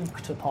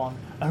fluked upon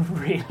a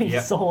really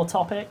sore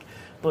topic,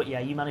 but yeah,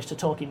 you managed to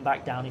talk him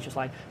back down. He's just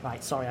like,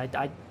 right, sorry,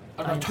 I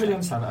totally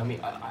understand that. I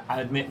mean,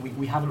 I admit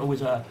we haven't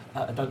always done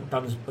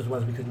as well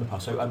as we could in the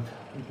past, so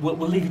we'll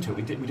leave it to it.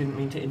 We didn't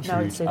mean to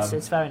intrude. No,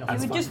 it's fair enough.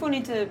 We just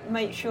wanted to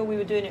make sure we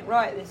were doing it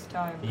right this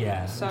time.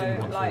 Yeah.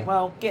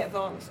 So, get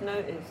advance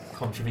notice.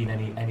 Contravene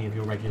any of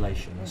your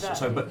regulations.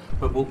 Exactly. So,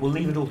 but we'll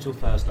leave it all till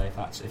Thursday if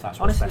that's what's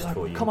honestly, best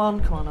for you. Come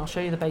on, I'll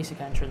show you the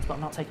basic entrance, but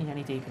I'm not taking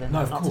any deeper than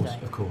that. No,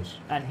 of course.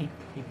 And he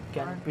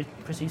again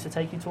proceeds to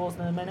take you towards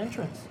the main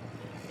entrance.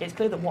 It's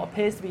clear that what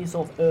appears to be a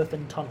sort of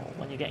earthen tunnel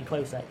when you're getting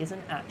closer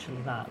isn't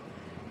actually that.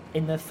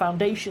 In the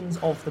foundations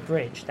of the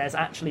bridge, there's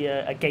actually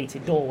a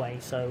gated doorway,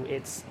 so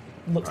it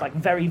looks like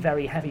very,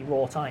 very heavy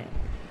wrought iron.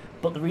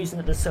 But the reason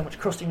that there's so much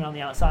crusting around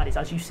the outside is,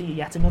 as you see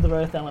yet another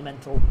earth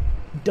elemental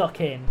duck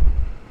in,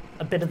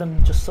 a bit of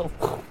them just sort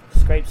of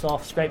scrapes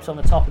on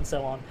the top and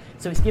so on.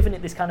 So it's given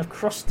it this kind of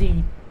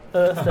crusty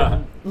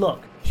earthen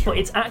look, but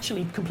it's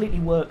actually completely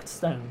worked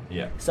stone.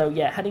 Yeah. So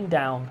yeah, heading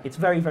down, it's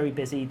very, very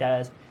busy.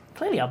 There's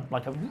clearly a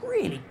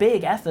really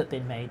big effort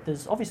been made.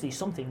 There's obviously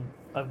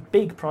a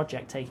big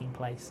project taking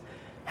place.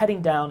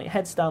 Heading down, it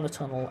heads down the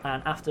tunnel,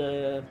 and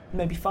after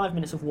maybe 5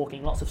 minutes of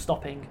walking, lots of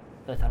stopping,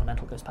 Earth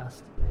Elemental goes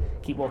past.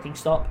 Keep walking,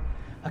 stop.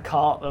 A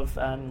cart of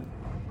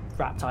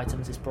scrapped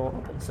items is brought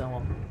up and so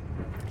on.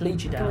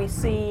 Leads you down. Can we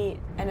see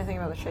anything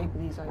about the shape of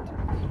these items?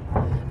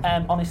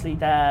 Honestly,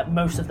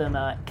 most of them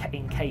are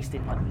encased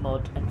in like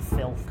mud and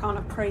filth. Can't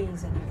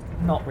appraise any of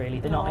them. Not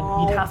really. They're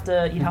not. You'd have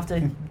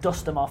to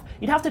dust them off.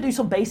 You'd have to do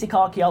some basic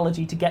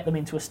archaeology to get them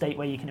into a state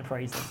where you can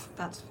appraise them.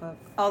 That's for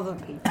other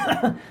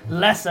people.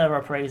 Lesser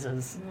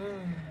appraisers.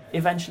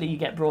 Eventually, you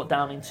get brought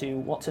down into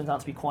what turns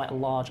out to be quite a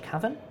large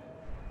cavern,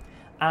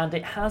 and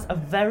it has a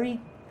very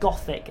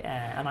Gothic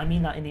air, and I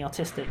mean that in the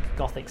artistic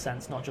Gothic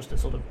sense, not just a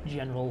sort of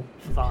general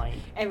vibe.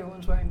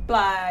 Everyone's wearing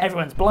black.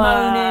 Everyone's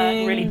black.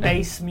 Moaning. Really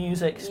bass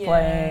music's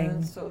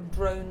playing. Sort of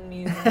drone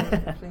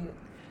music.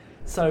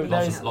 So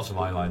lots of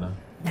eyeliner.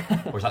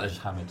 Or is that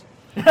just hammered?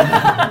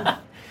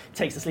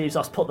 Takes the sleeves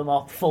off, put them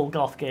off, full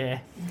goth gear.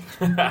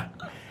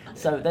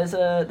 So there's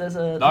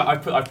a. No, I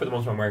put them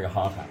on so I'm wearing a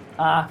hard hat.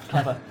 Ah,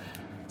 clever.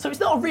 So it's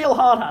not a real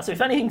hard hat, so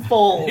if anything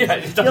falls,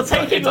 you're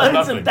taking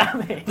loads of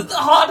damage. The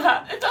hard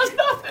hat, it does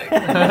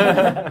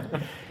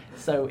nothing!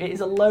 So it is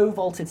a low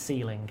vaulted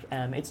ceiling.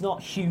 It's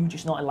not huge,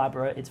 it's not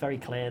elaborate, it's very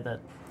clear that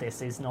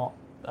this is not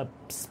a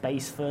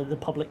space for the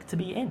public to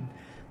be in.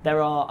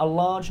 There are a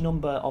large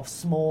number of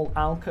small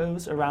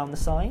alcoves around the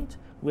side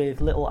with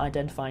little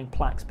identifying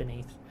plaques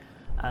beneath.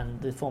 And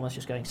the foremost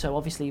just going, so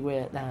obviously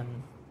we're...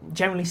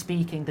 generally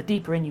speaking, the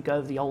deeper in you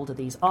go, the older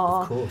these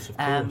are. Of course.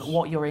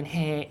 What you're in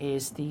here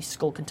is the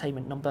skull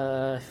containment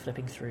number,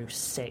 flipping through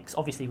 6.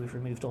 Obviously, we've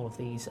removed all of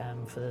these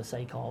for the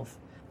sake of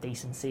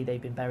decency.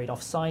 They've been buried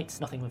off-site.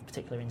 Nothing of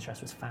particular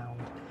interest was found.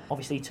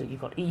 Obviously,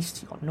 you've got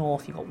east, you've got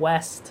north, you've got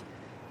west.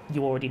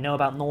 You already know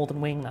about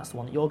Northern Wing. That's the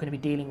one that you're going to be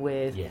dealing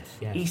with. Yes.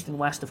 East and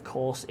west, of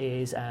course,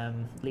 is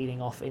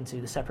leading off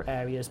into the separate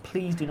areas.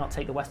 Please do not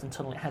take the western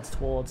tunnel. It heads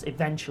towards,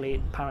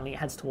 eventually, apparently it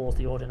heads towards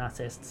the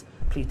Ordinatists.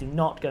 Please do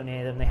not go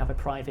near them. They have a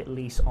private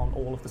lease on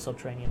all of the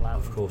subterranean land.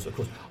 Of course.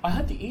 I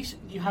heard the east.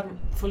 You haven't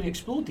fully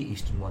explored the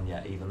eastern one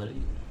yet, even.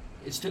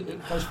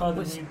 It goes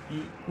further than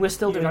you We're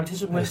still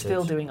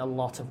anticipated. doing a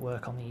lot of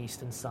work on the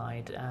eastern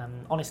side.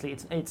 Honestly,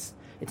 it's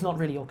not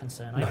really your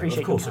concern. I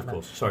appreciate of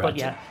course. Sorry, but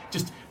yeah,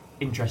 just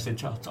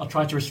interested. I'll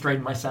try to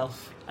restrain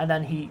myself. And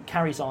then he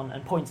carries on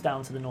and points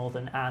down to the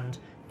northern, and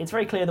it's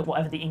very clear that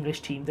whatever the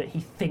English team that he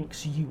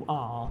thinks you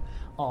are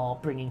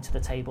bringing to the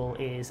table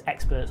is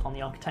experts on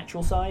the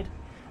architectural side.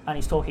 And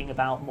he's talking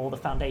about more the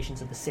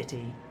foundations of the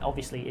city.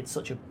 Obviously, it's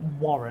such a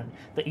warren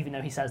that even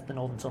though he says the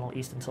northern tunnel,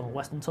 eastern tunnel,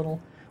 western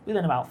tunnel,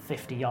 within about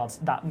 50 yards,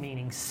 that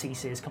meaning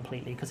ceases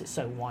completely because it's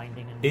so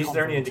winding and Is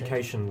there any convoluted.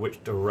 indication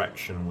which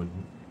direction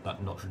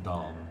that Notre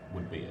Dame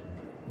would be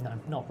in? No,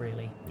 not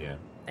really. Yeah.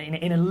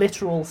 In a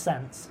literal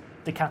sense,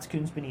 the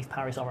catacombs beneath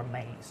Paris are a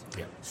maze.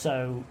 Yeah.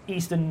 So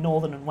eastern,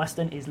 northern, and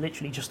western is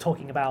literally just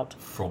talking about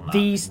from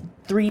these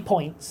 3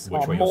 points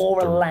Which are way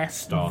more you're or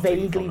less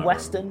vaguely from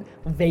western,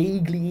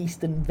 vaguely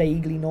eastern,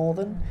 vaguely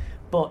northern.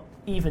 But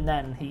even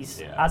then,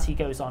 as he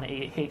goes on,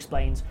 he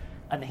explains,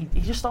 and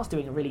he just starts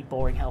doing a really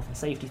boring health and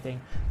safety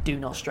thing. Do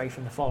not stray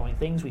from the following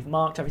things. We've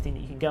marked everything that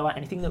you can go at.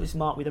 Anything that was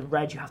marked with a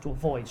red, you have to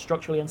avoid.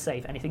 Structurally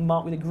unsafe. Anything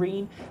marked with a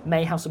green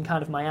may have some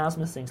kind of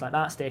miasmas, things like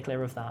that. Stay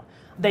clear of that.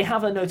 They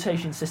have a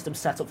notation system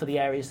set up for the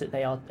areas that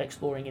they are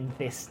exploring in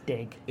this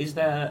dig. Is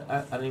there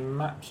any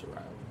maps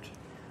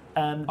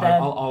around?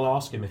 I'll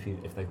ask him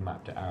if they've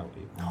mapped it out.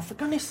 Even. Oh, for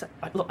goodness sake.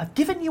 Look, I've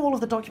given you all of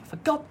the documents. For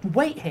God,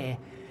 wait here.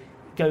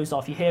 Goes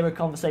off. You hear a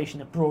conversation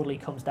that broadly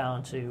comes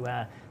down to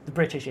the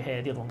British. You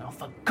hear the other one go,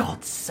 for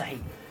God's sake.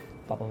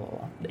 Blah, blah,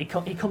 blah,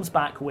 blah. He comes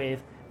back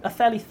with a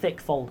fairly thick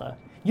folder.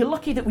 You're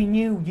lucky that we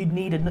knew you'd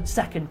need a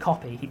second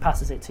copy. He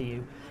passes it to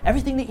you.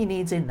 Everything that you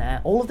need's in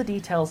there, all of the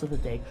details of the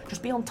dig.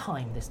 Just be on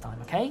time this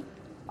time, okay?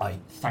 I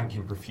thank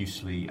him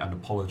profusely and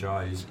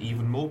apologise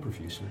even more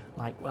profusely.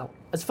 Well,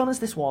 as fun as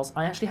this was,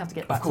 I actually have to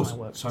get back to my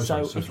work.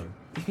 Sorry.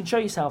 If you can show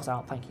yourselves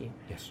out, thank you.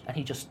 Yes. And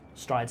he just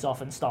strides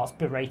off and starts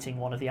berating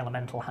one of the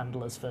elemental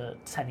handlers for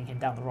sending him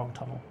down the wrong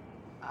tunnel.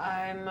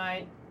 I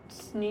might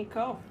sneak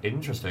off.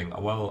 Interesting.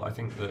 Well, I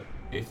think that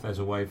if there's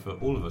a way for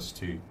all of us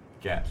to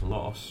get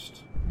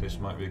lost, this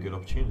might be a good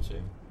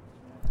opportunity.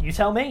 You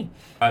tell me.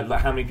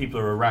 How many people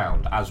are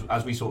around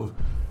as we sort of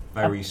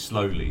very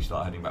slowly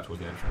start heading back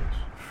towards the entrance?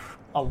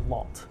 A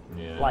lot.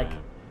 Yeah.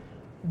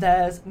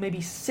 There's maybe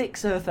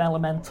 6 earth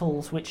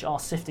elementals which are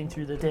sifting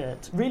through the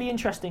dirt. Really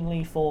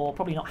interestingly, for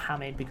probably not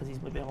Hamid because he's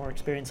a bit more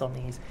experienced on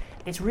these,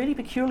 it's really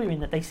peculiar in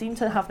that they seem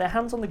to have their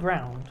hands on the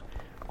ground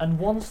and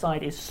one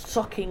side is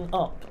sucking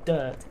up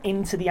dirt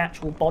into the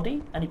actual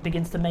body and it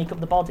begins to make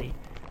up the body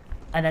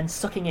and then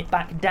sucking it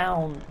back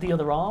down the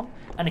other arm,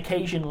 and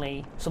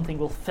occasionally something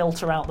will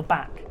filter out the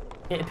back.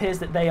 It appears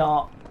that they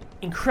are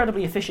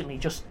incredibly efficiently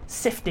just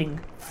sifting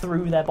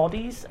through their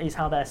bodies is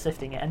how they're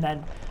sifting it, and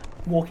then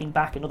walking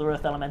back. Another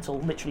earth elemental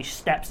literally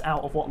steps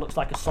out of what looks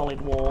like a solid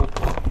wall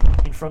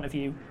in front of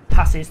you,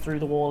 passes through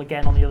the wall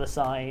again on the other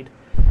side.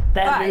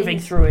 They're moving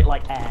through it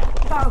like air.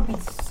 That would be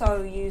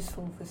so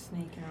useful for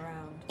sneaking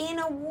around. In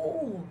a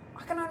wall.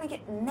 I can only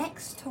get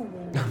next to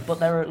walls. But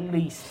there are at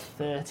least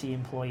 30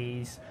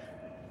 employees.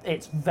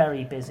 It's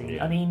very busy.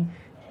 Yeah. I mean,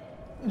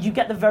 you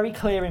get the very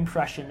clear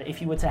impression that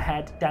if you were to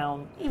head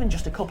down even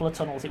just a couple of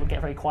tunnels, it would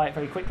get very quiet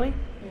very quickly.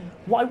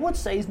 What I would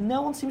say is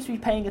no one seems to be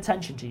paying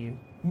attention to you.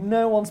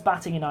 No one's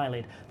batting an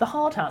eyelid. The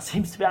hard hat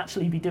seems to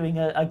actually be doing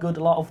a good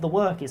lot of the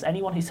work. Is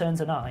anyone who turns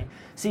an eye,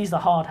 sees the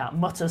hard hat,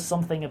 mutters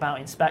something about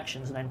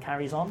inspections and then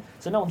carries on.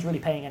 So no one's really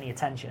paying any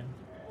attention.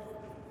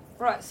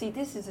 Right, see,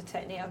 this is a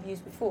technique I've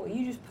used before.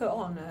 You just put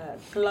on a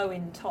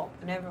glowing top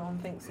and everyone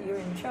thinks that you're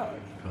in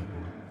charge.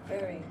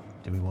 Very...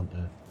 Do we want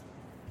to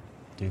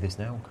do this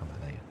now or come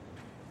back later?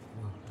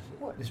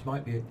 What? This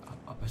might be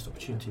a best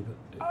opportunity, but...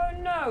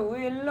 Oh no,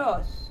 we're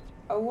lost.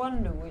 I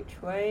wonder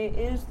which way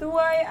is the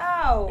way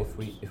out. If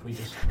we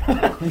just...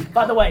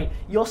 By the way,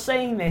 you're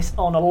saying this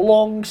on a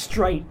long,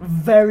 straight,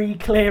 very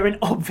clear and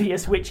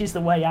obvious which is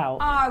the way out.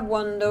 I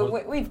wonder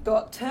we've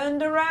got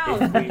turned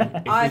around.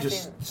 If we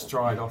just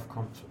stride off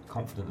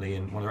confidently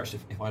in one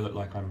direction, if I look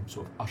like I'm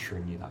sort of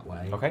ushering you that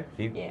way... Okay,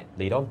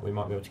 lead on. We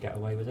might be able to get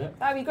away with it.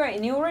 That'd be great,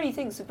 and he already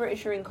thinks the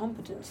British are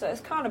incompetent, so it's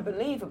kind of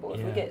believable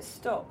if we get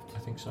stopped. I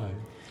think so.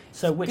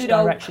 So which Good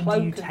direction old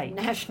do you cloak of take?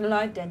 National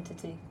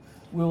identity.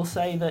 We will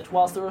say that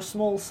whilst there are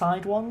small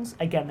side ones,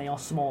 again they are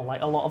small,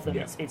 like a lot of them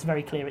it's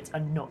very clear it's a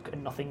nook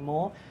and nothing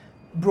more.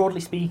 Broadly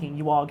speaking,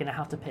 you are going to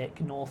have to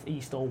pick north,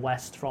 east or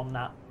west from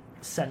that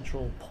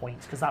central point,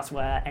 because that's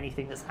where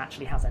anything that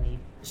actually has any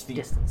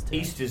distance to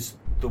East is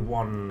the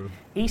one...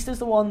 East is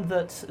the one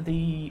that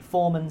the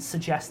foreman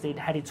suggested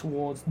headed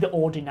towards the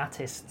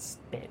Ordinatists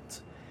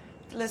bit.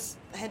 Let's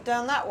head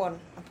down that one.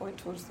 I point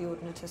towards the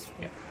Ordinatist.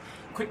 Yeah.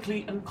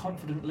 Quickly and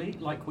confidently,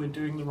 like we're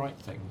doing the right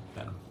thing,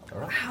 then. All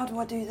right. How do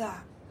I do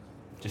that?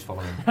 Just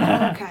follow him.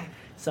 Okay.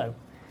 So,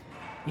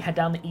 you head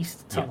down the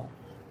east tunnel.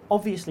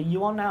 Obviously,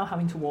 you are now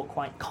having to walk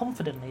quite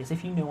confidently, as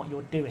if you know what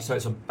you're doing. So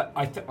it's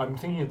I'm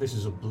thinking of this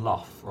as a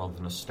bluff rather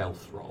than a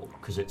stealth roll,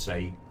 because it's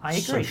a I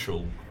agree.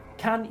 social...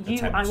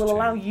 I will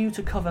allow you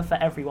to cover for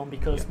everyone,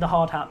 because the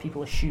hard hat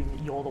people assume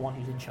that you're the one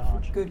who's in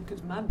charge. Good,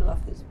 because my bluff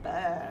is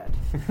bad.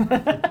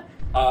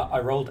 I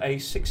rolled a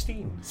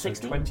 16.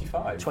 16?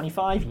 25.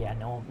 25, yeah,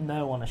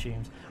 no one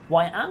assumes.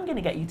 What I am going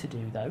to get you to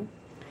do, though,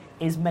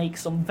 is make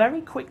some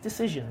very quick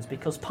decisions,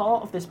 because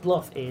part of this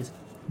bluff is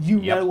you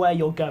know where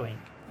you're going.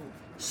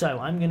 So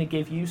I'm going to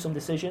give you some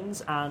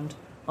decisions, and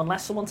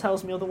unless someone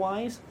tells me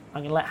otherwise,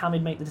 I'm going to let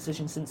Hamid make the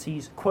decision, since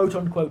he's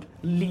quote-unquote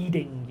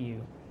leading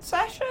you.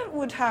 Sasha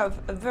would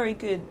have a very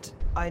good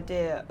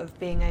idea of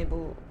being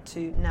able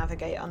to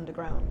navigate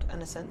underground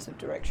and a sense of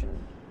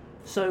direction.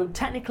 So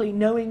technically,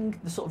 knowing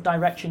the sort of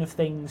direction of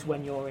things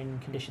when you're in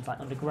conditions like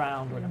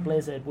underground or in a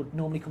blizzard would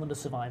normally come under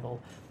survival.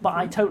 But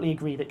I totally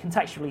agree that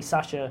contextually,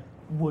 Sasha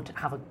would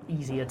have an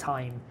easier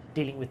time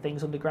dealing with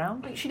things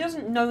underground. Like, she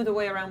doesn't know the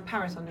way around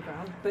Paris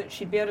underground, but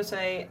she'd be able to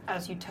say,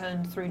 as you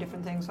turned through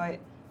different things, like,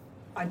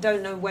 I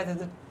don't know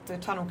whether the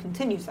tunnel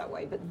continues that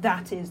way, but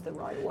that is the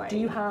right way. Do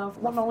you have...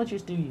 What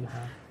knowledges do you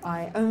have?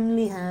 I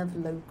only have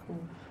local.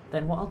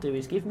 Then what I'll do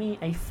is give me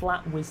a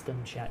flat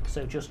wisdom check.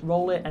 So just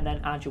roll it and then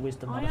add your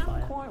wisdom modifier.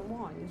 I am quite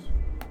wise.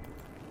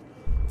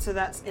 So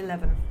that's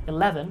 11.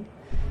 11.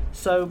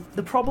 So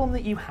the problem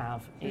that you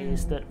have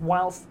is that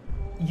whilst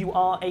you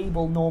are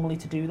able normally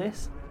to do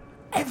this,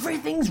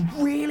 everything's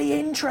really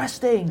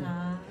interesting.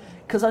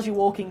 Because as you're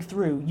walking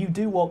through, you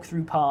do walk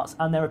through parts,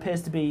 and there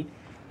appears to be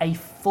a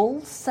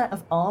full set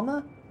of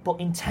armour, but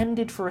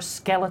intended for a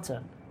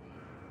skeleton,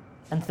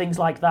 and things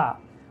like that,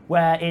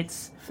 where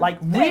it's like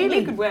really,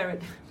 you could wear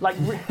it. Like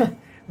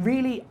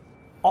really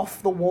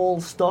off the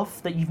wall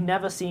stuff that you've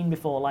never seen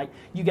before. Like,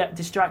 you get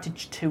distracted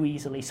too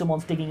easily.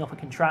 Someone's digging up a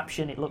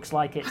contraption. It looks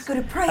like it's I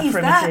a praise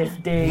primitive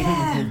that. dig,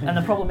 and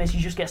the problem is you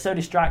just get so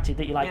distracted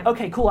that you're like,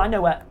 okay, cool, I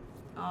know where.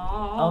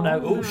 Oh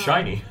no! Oh,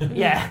 shiny.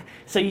 Yeah.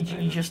 So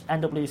you just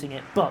end up losing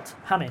it. But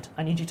Hamid,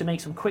 I need you to make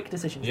some quick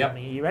decisions for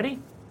me. Are you ready?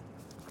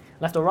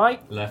 Left or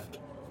right? Left.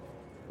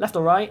 Left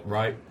or right?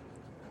 Right.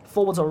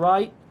 Forwards or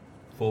right?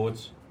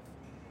 Forwards.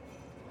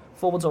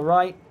 Forwards or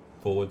right?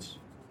 Forwards.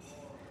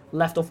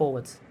 Left or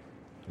forwards?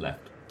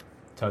 Left.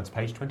 Turn to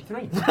page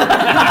 23.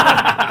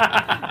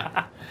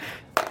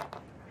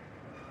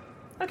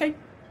 Okay.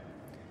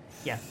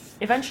 Yeah.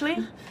 Eventually,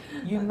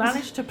 you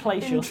manage to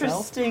place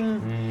yourself...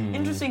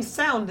 Interesting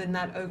sound in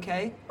that,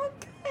 okay.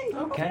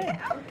 Okay.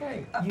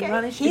 You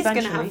manage He's going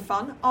to eventually- have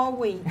fun, are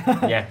we?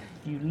 Yeah.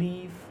 You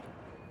leave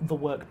the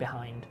work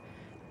behind.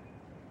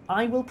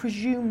 I will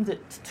presume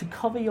that to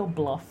cover your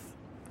bluff,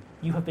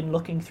 you have been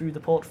looking through the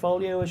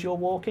portfolio as you're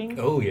walking.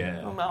 Oh,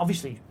 yeah.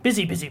 Obviously,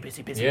 busy. Yeah,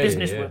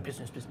 business yeah. work,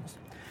 business.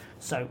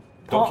 So,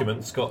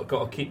 Documents, got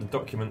to keep the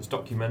documents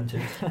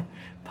documented.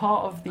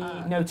 part of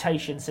the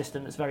notation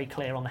system that's very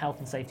clear on the health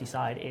and safety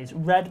side is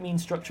red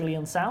means structurally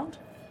unsound.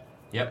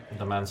 Yep,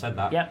 the man said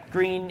that. Yep,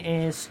 green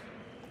is,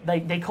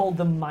 they call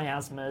them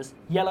miasmas.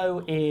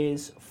 Yellow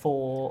is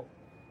for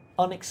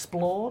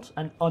unexplored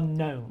and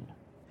unknown.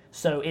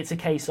 So it's a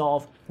case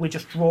of, we're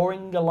just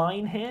drawing a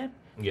line here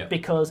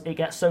because it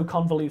gets so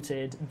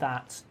convoluted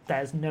that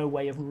there's no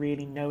way of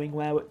really knowing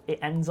where it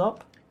ends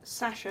up.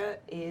 Sasha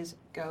is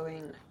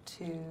going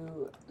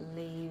to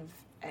leave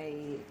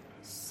a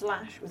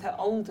slash with her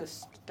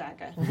oldest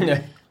dagger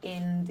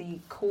in the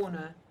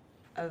corner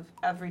of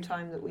every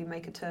time that we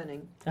make a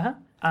turning.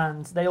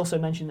 And they also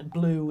mention that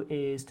blue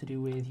is to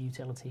do with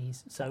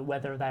utilities. So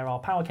whether there are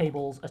power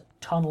cables, a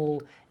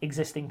tunnel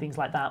existing, things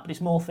like that. But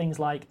it's more things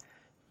like,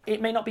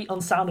 it may not be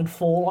unsound and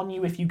fall on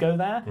you if you go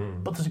there,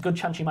 but there's a good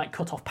chance you might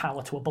cut off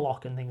power to a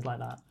block and things like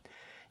that.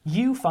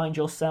 You find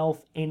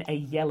yourself in a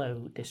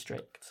yellow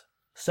district.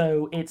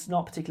 So it's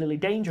not particularly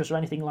dangerous or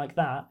anything like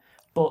that,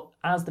 but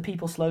as the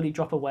people slowly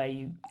drop away,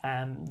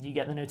 you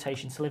get the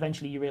notation, so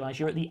eventually you realise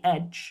you're at the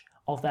edge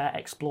of their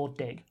explored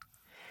dig.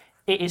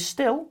 It is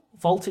still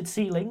vaulted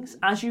ceilings.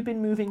 As you've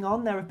been moving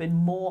on, there have been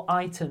more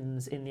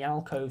items in the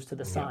alcoves to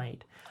the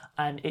side,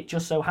 and it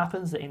just so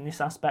happens that in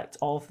this aspect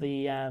of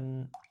the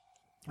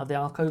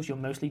alcoves, you're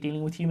mostly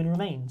dealing with human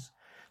remains.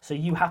 So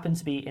you happen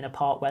to be in a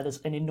part where there's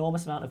an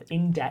enormous amount of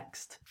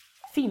indexed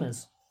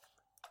femurs.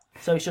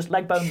 So it's just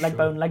leg bone, leg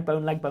bone, leg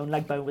bone, leg bone,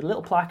 leg bone with a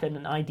little plaque and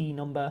an ID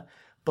number,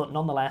 but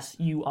nonetheless,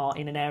 you are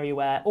in an area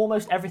where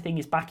almost everything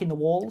is back in the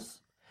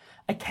walls.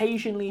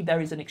 Occasionally,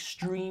 there is an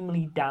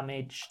extremely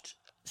damaged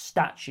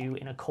statue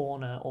in a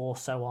corner or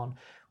so on,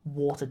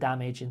 water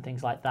damage and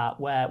things like that,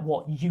 where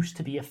what used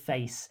to be a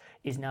face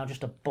is now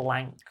just a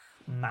blank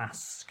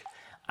mask,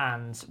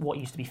 and what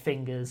used to be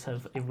fingers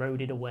have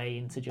eroded away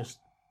into just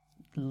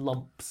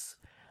lumps.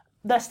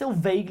 They're still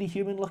vaguely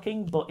human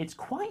looking, but it's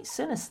quite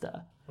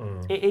sinister.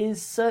 It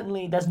is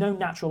certainly, there's no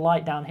natural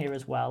light down here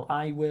as well.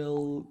 I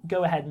will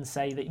go ahead and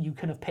say that you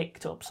can have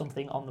picked up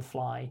something on the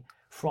fly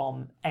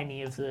from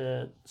any of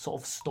the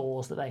sort of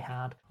stores that they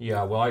had.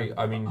 Yeah, well,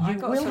 I mean,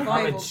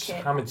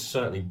 Hamid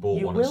certainly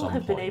bought one at some point. You will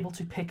have been able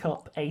to pick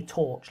up a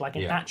torch, like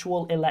an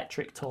actual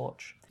electric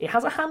torch. It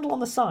has a handle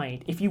on the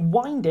side. If you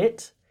wind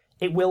it,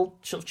 it will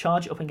sort of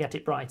charge it up and get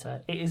it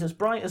brighter. It is as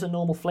bright as a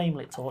normal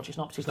flame-lit torch. It's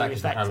not particularly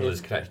effective. The handle is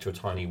connected to a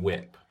tiny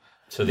whip.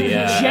 So the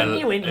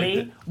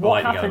genuinely,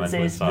 what happens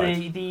is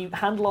the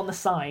handle on the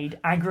side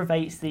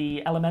aggravates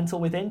the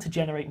elemental within to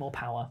generate more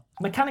power.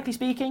 Mechanically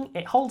speaking,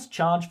 it holds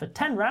charge for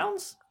 10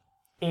 rounds.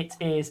 It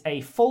is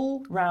a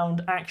full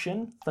round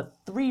action for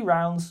 3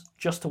 rounds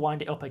just to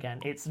wind it up again.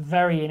 It's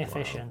very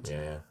inefficient. Wow.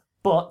 Yeah.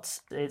 But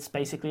it's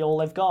basically all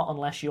they've got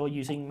unless you're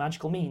using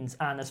magical means.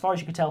 And as far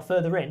as you can tell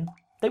further in,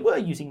 they were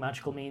using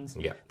magical means.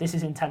 Yeah. This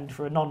is intended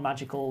for a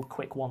non-magical,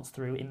 quick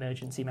once-through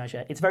emergency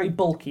measure. It's very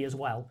bulky as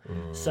well,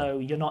 so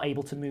you're not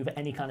able to move at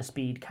any kind of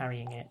speed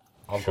carrying it.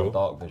 I've got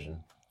dark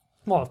vision.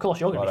 Well, of course,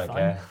 you're going to be fine.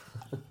 Care.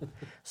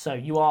 So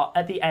you are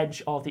at the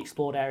edge of the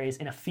explored areas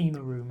in a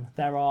femur room.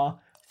 There are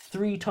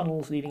 3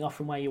 tunnels leading off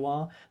from where you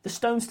are. The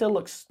stone still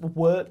looks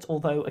worked,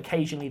 although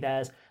occasionally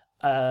there's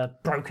a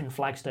broken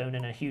flagstone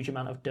and a huge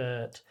amount of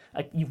dirt.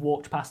 You've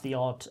walked past the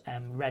odd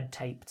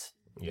red-taped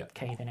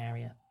cave-in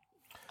area.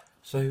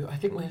 So I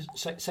think we're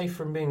safe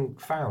from being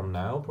found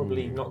now,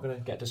 probably not going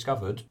to get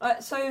discovered.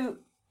 So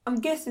I'm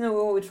guessing that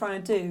what we're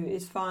trying to do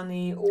is find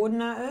the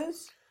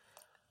ordinators,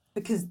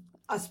 because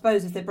I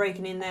suppose if they're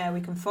breaking in there,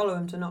 we can follow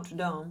them to Notre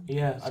Dame.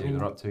 Yeah, see what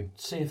they're up to.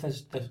 See if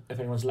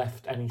anyone's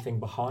left anything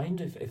behind,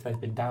 if they've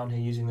been down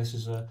here using this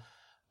as a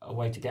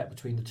way to get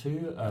between the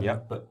two,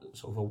 but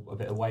sort of a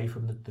bit away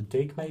from the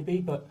dig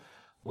maybe, but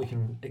we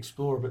can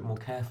explore a bit more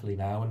carefully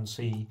now and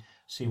see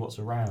what's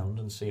around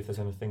and see if there's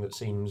anything that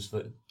seems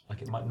that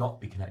like it might not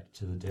be connected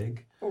to the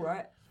dig. All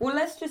right. Well,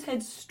 let's just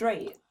head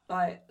straight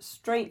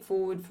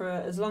forward for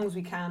as long as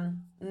we can,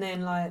 and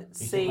then You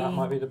think that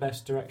might be the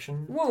best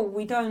direction? Well,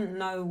 we don't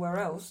know where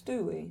else,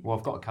 do we? Well,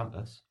 I've got a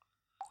compass.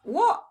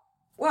 What?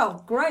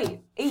 Well,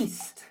 great.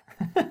 East.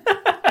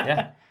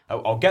 Yeah.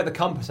 I'll get the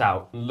compass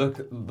out and look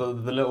at the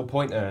little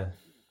pointer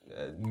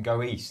and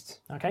go east.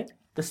 Okay.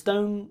 The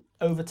stone,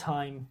 over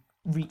time,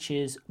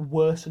 reaches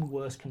worse and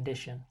worse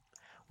condition.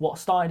 What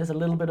started as a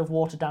little bit of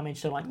water damage,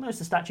 so like most of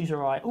the statues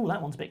are alright, oh,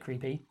 that one's a bit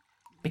creepy,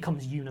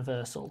 becomes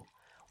universal.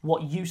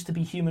 What used to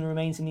be human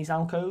remains in these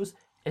alcoves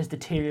has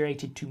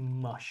deteriorated to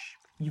mush.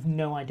 You've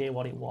no idea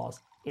what it was.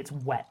 It's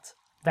wet.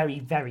 Very,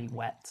 very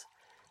wet.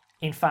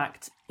 In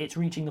fact, it's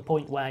reaching the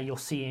point where you're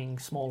seeing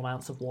small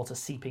amounts of water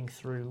seeping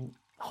through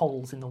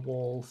holes in the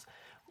walls.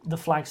 The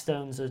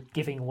flagstones are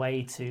giving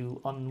way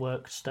to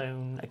unworked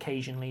stone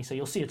occasionally, so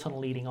you'll see a tunnel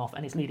leading off,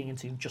 and it's leading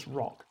into just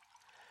rock.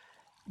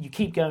 You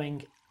keep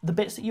going. The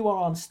bits that you are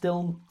on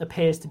still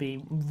appears to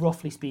be,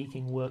 roughly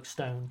speaking, worked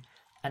stone,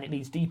 and it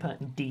leads deeper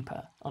and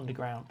deeper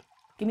underground.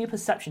 Give me a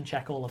perception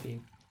check, all of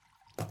you.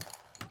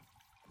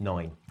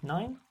 9.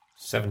 9?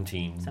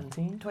 17.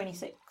 17?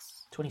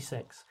 26.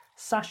 26.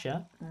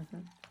 Sasha,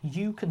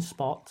 you can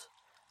spot.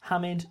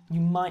 Hamid, you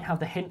might have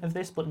the hint of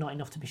this, but not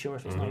enough to be sure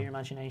if it's not your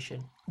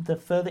imagination. The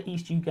further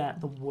east you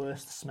get, the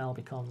worse the smell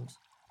becomes.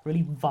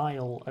 Really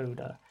vile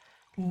odour.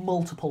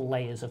 Multiple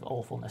layers of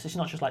awfulness. It's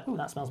not just like, ooh,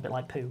 that smells a bit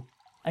like poo.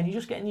 And you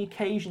just get the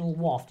occasional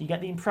waft. You get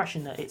the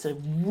impression that it's a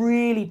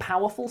really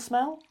powerful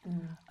smell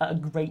at a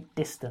great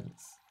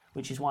distance,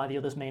 which is why the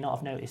others may not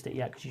have noticed it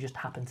yet, because you just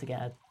happen to get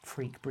a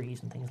freak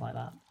breeze and things like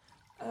that.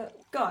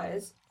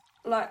 Guys,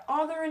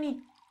 are there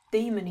any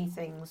demony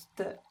things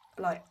that,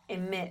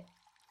 emit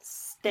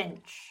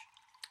stench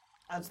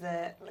as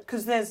they're...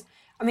 Because there's...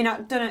 I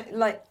don't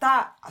know,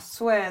 that, I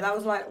swear, that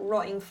was like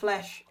rotting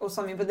flesh or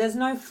something, but there's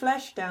no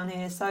flesh down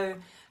here, so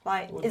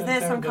Like, Well, is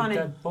there some kind of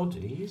dead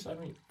bodies? I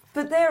mean,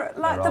 But they're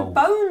like They're the old.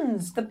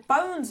 bones. The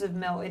bones have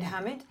melted,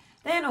 Hamid.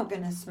 They're not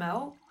going to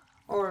smell,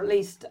 or at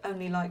least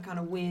only like kind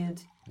of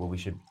weird Well, we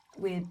should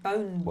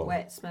bone Well,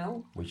 wet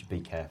smell. be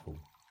careful.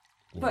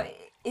 But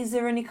is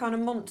there any kind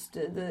of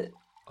monster that,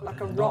 like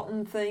a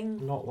rotten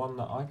thing? not one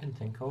that I can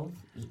think of.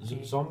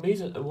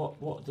 Zombies?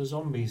 What do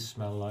zombies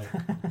smell like?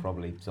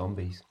 Probably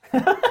zombies.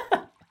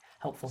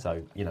 Helpful.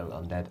 So,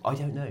 undead. I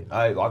don't know.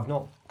 I've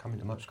not come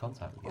into much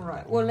contact with All them.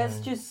 right. Well, let's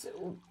just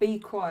be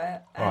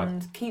quiet Right.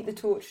 and keep the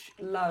torch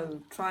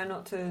low. Try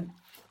not to.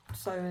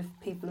 So if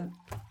people are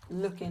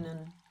looking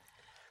and.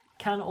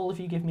 Can all of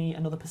you give me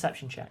another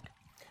perception check?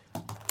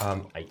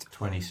 8.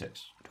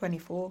 26.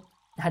 24.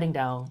 Heading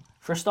down.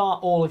 For a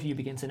start, all of you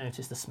begin to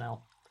notice the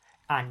smell.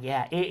 And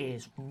yeah, it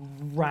is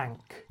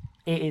rank.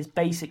 It is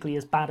basically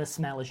as bad a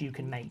smell as you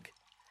can make.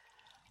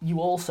 You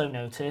also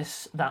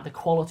notice that the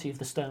quality of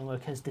the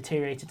stonework has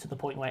deteriorated to the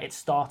point where it's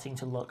starting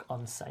to look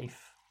unsafe.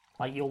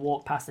 Like, you'll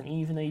walk past and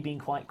even though you're being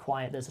quite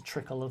quiet, there's a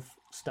trickle of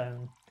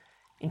stone.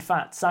 In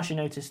fact, Sasha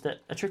noticed that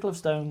a trickle of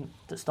stone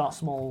that starts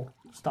small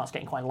starts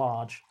getting quite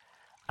large,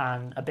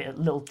 and a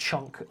little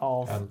chunk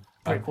of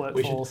brickwork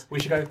falls.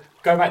 We should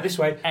go back this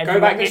way. Everyone go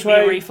back this give me a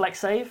way. reflex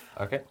save.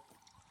 Okay.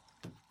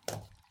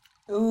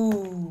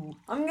 Ooh,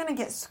 I'm gonna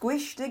get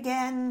squished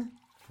again.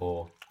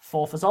 4.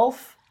 4 for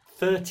Zolf.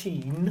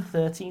 13.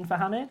 13 for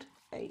Hamid.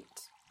 8.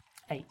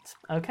 8.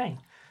 Okay.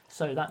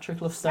 So that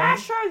trickle of stone.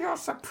 Sasha, you're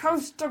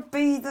supposed to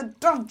be the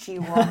dodgy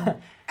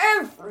one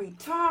every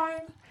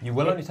time. You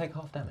will only take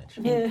half damage.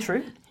 Yeah.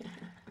 True.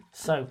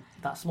 So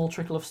that small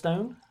trickle of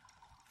stone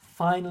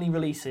finally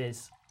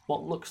releases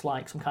what looks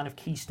like some kind of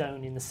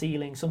keystone in the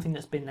ceiling, something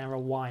that's been there a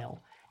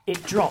while.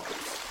 It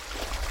drops.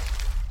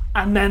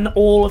 And then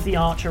all of the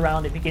arch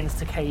around it begins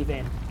to cave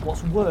in.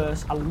 What's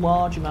worse, a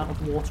large amount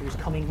of water is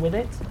coming with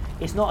it.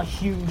 It's not a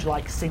huge,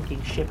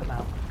 sinking ship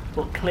amount,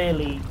 but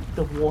clearly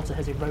the water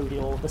has eroded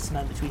all of the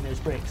cement between those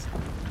bricks.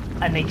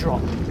 And they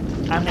drop.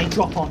 And they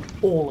drop on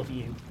all of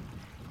you.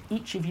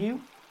 Each of you,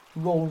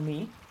 roll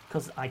me,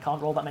 because I can't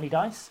roll that many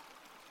dice,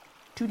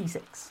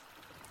 2d6.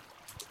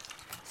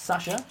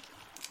 Sasha,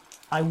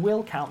 I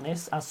will count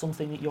this as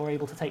something that you're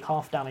able to take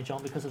half damage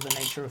on because of the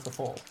nature of the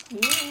fall.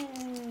 Yay,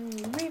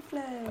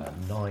 reflex.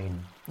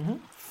 9.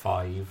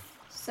 5.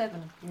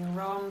 7. You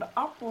round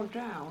up or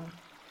down?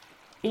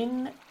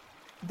 In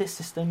this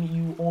system,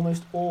 you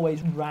almost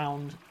always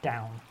round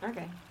down.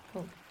 Okay,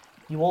 cool.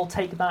 You all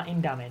take that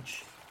in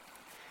damage.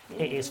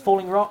 It is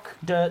falling rock,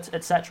 dirt,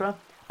 etc.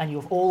 And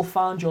you have all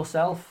found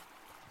yourself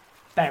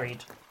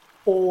buried.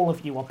 All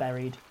of you are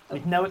buried.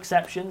 With no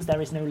exceptions,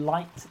 there is no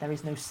light, there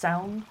is no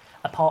sound,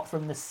 apart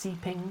from the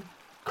seeping,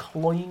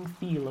 cloying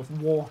feel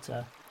of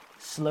water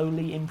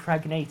slowly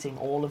impregnating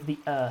all of the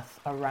earth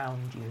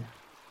around you.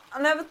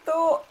 I never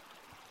thought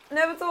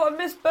I'd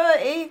miss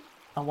Bertie.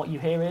 And what you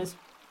hear is...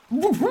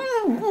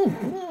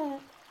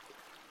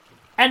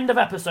 End of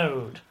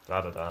episode.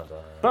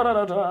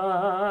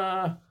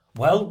 Da-da-da-da.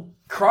 Well,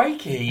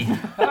 crikey,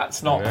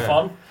 that's not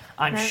fun.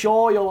 I'm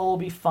sure you'll all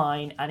be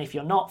fine, and if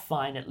you're not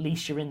fine, at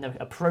least you're in the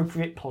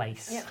appropriate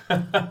place.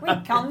 Yep. We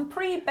come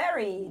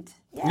pre-buried.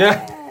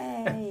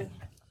 Yay!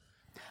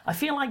 I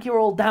feel like you're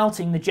all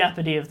doubting the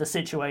jeopardy of the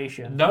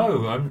situation.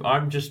 No,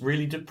 I'm just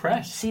really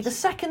depressed. See, the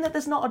second that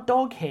there's not a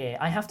dog here,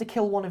 I have to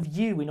kill one of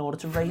you in order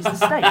to raise the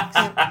stakes.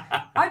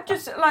 I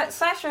just,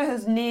 Sasha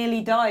has nearly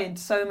died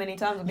so many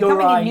times. I'm You're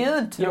becoming right.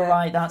 inured to You're it.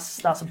 right.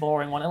 That's a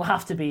boring one. It'll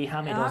have to be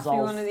Hamid It'll or have to be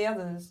one Zolf. of the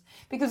others.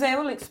 Because they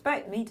all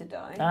expect me to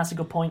die. That's a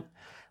good point.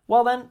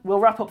 Well then, we'll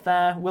wrap up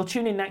there. We'll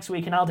tune in next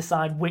week and I'll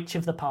decide which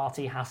of the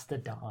party has to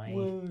die.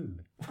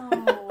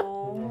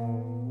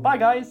 Bye,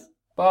 guys.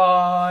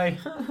 Bye.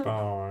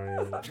 Bye.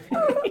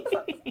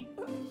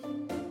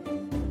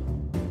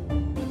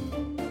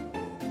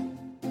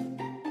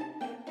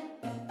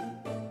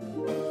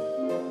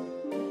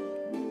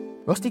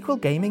 Rusty Quill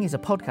Gaming is a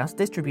podcast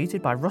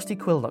distributed by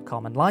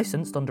rustyquill.com and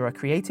licensed under a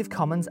Creative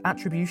Commons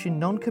Attribution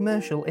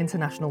Non-Commercial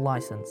International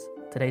License.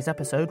 Today's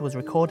episode was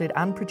recorded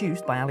and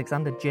produced by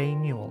Alexander J.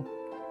 Newell.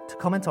 To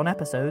comment on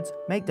episodes,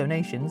 make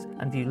donations,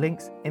 and view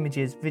links,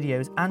 images,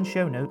 videos, and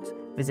show notes,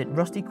 visit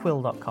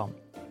rustyquill.com.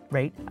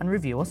 Rate and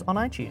review us on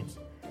iTunes.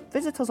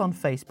 Visit us on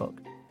Facebook.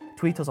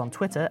 Tweet us on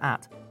Twitter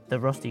at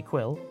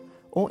 @TheRustyQuill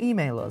or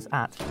email us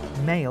at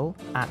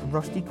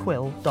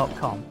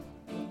mail@rustyquill.com.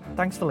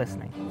 Thanks for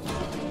listening.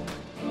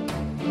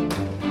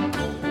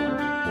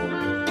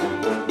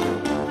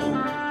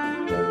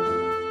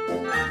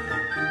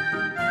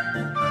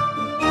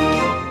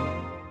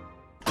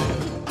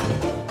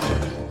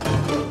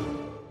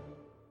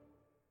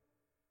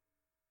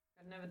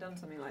 Done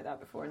something like that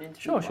before, an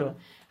interview. Sure.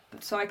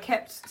 So I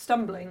kept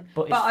stumbling,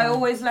 But but it's I fine.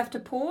 always left a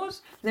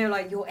pause. They were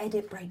like, "Your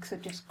edit breaks are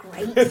just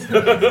great."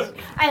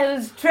 I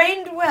was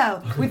trained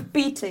well with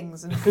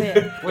beatings and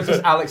fear. Was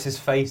just Alex's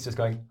face just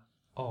going,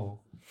 oh,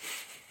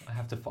 I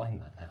have to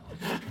find that now.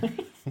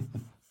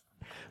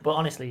 But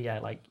honestly,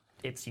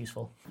 it's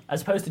useful.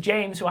 As opposed to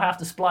James, who I have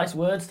to splice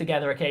words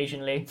together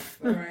occasionally.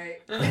 Right.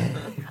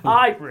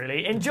 I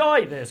really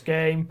enjoy this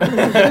game.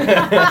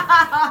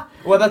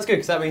 Well, that's good,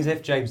 because that means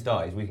if James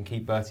dies, we can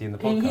keep Bertie in the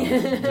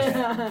podcast.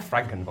 Just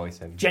Franken voice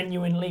him.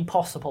 Genuinely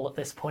possible at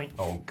this point.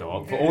 Oh,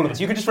 God. For all of us.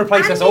 You could just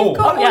replace us And all. you've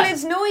got all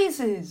his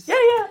noises. Yeah.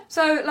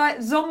 So,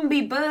 like,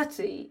 zombie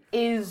Bertie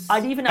is...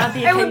 I'd even add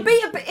the... It would be...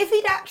 If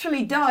he'd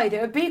actually died,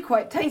 it would be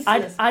quite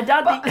tasteless. I'd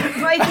add but if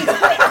he's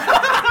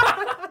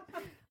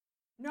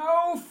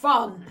no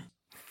fun.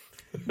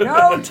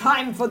 No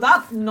time for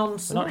that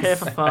nonsense. We're not here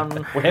for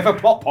fun. We're here for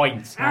plot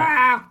points.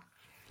 Ah,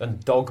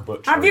 And dog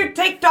butchery. have you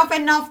ticked off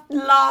enough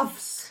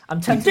laughs? I'm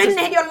You tempted didn't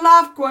hit your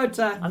laugh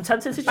quota. I'm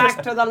tempted to Back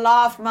just... to the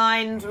laugh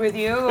mines with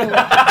you.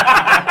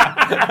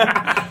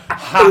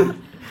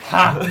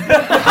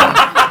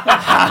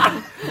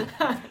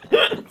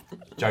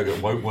 Joke,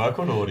 it won't work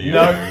on audio.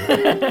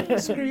 No.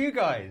 Screw you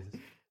guys.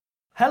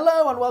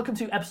 Hello and welcome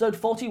to episode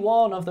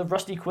 41 of the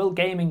Rusty Quill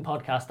Gaming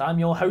Podcast. I'm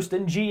your host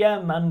and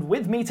GM, and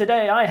with me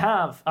today I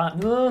have...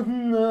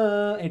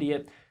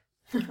 idiot.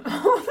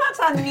 Oh, that's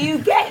a new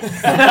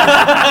guest.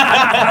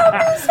 Don't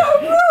be so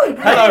rude.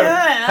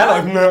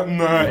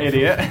 Hello,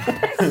 idiot.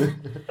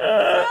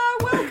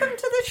 Welcome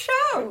to the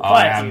show.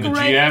 I am the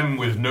GM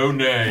with no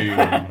name.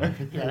 Yeah,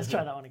 let's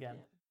try that one again.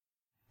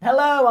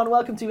 Hello and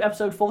welcome to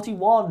episode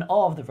 41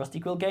 of the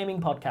Rusty Quill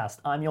Gaming Podcast.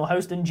 I'm your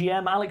host and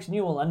GM, Alex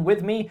Newell, and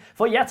with me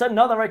for yet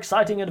another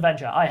exciting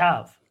adventure, I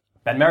have...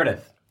 Ben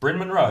Meredith. Bryn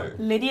Monroe.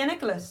 Lydia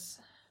Nicholas.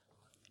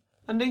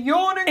 And a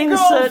yawning Insert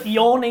golf.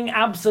 yawning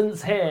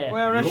absence here.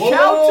 We're a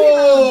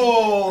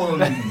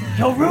shouting.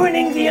 You're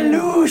ruining the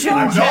illusion,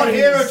 I'm not James.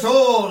 here at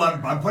all.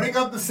 I'm putting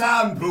up the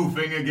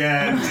soundproofing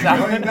again. I'm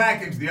going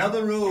back into the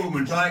other room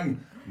and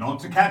trying not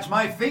to catch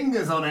my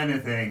fingers on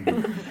anything.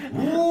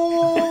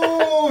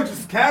 Ooh,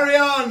 just carry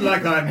on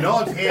like I'm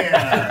not here.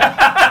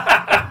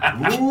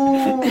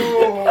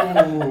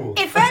 Ooh.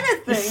 If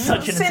anything,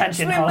 Such an since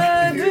attention we hog.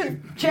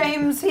 murdered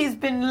James, he's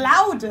been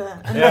louder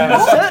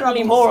and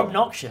Certainly more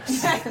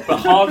obnoxious. But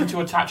harder to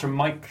attach a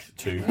mic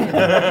to.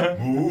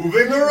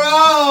 Moving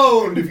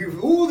around.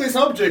 Ooh, this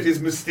object is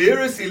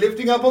mysteriously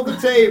lifting up on the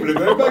table and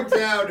going back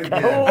down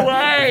again. Go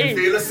away. I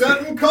feel a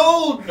certain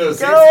coldness.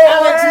 Go It's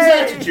Alex's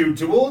away. attitude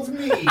towards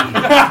me.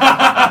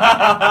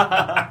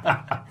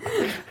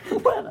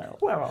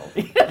 Where are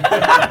we?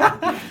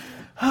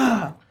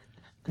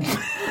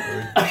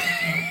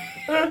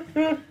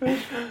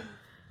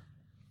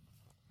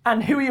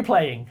 And who are you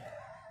playing?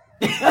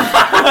 James!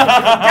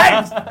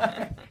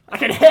 I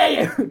can hear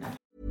you!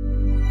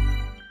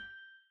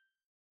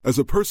 As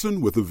a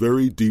person with a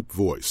very deep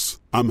voice,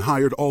 I'm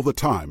hired all the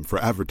time for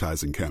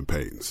advertising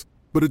campaigns.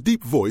 But a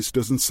deep voice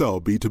doesn't sell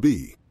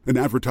B2B, and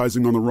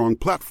advertising on the wrong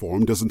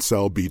platform doesn't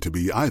sell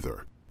B2B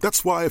either.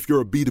 That's why if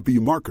you're a B2B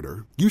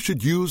marketer, you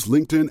should use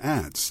LinkedIn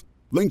ads.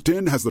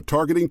 LinkedIn has the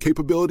targeting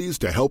capabilities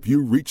to help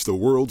you reach the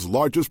world's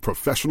largest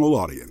professional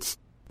audience.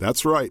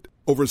 That's right,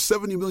 over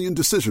 70 million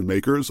decision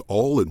makers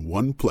all in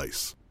one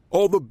place.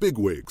 All the big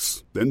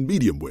wigs, then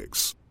medium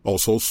wigs,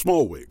 also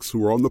small wigs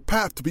who are on the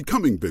path to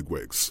becoming big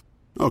wigs.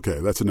 Okay,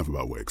 that's enough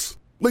about wigs.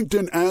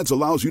 LinkedIn ads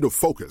allows you to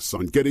focus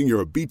on getting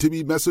your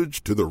B2B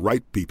message to the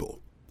right people.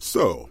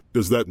 So,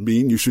 does that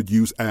mean you should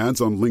use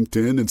ads on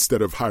LinkedIn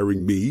instead of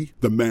hiring me,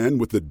 the man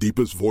with the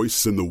deepest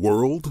voice in the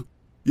world?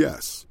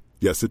 Yes.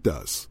 Yes, it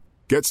does.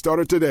 Get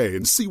started today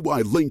and see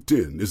why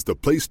LinkedIn is the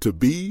place to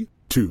be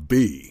to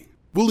be.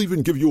 We'll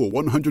even give you a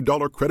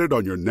 $100 credit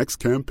on your next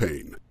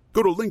campaign.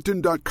 Go to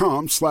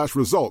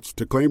linkedin.com/results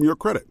to claim your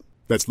credit.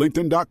 That's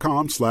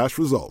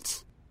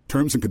linkedin.com/results.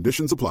 Terms and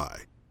conditions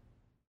apply.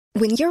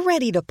 When you're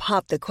ready to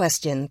pop the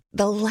question,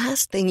 the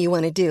last thing you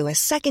want to do is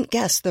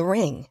second-guess the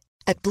ring.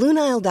 At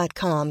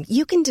BlueNile.com,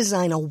 you can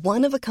design a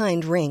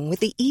one-of-a-kind ring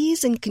with the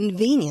ease and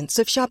convenience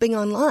of shopping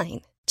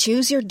online.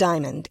 Choose your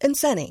diamond and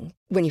setting.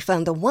 When you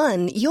find the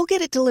one, you'll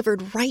get it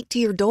delivered right to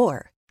your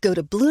door. Go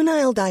to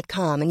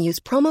BlueNile.com and use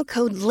promo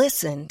code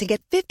LISTEN to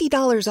get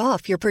 $50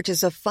 off your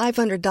purchase of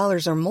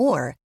 $500 or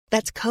more.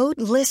 That's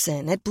code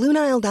LISTEN at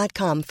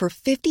BlueNile.com for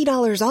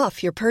 $50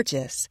 off your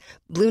purchase.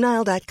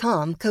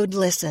 BlueNile.com, code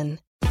LISTEN.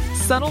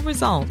 Subtle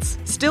results,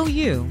 still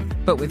you,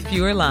 but with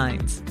fewer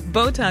lines.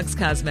 Botox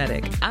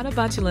Cosmetic, out of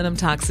botulinum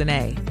toxin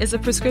A, is a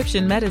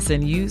prescription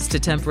medicine used to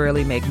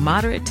temporarily make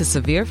moderate to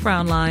severe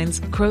frown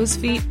lines, crow's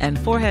feet, and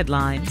forehead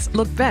lines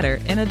look better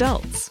in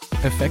adults.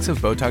 Effects of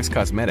Botox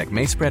Cosmetic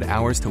may spread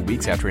hours to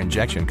weeks after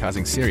injection,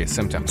 causing serious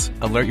symptoms.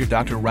 Alert your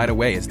doctor right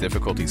away as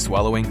difficulty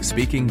swallowing,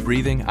 speaking,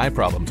 breathing, eye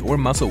problems, or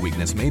muscle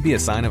weakness may be a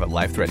sign of a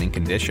life-threatening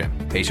condition.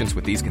 Patients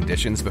with these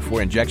conditions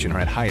before injection are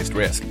at highest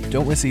risk.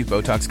 Don't receive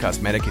Botox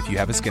Cosmetic if you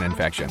have a skin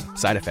infection.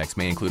 Side effects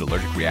may include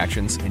allergic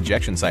reactions,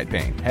 injection site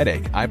pain,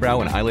 headache, eyebrow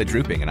and eyelid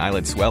drooping, and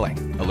eyelid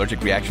swelling.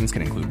 Allergic reactions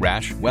can include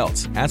rash,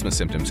 welts, asthma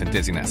symptoms, and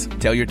dizziness.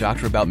 Tell your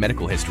doctor about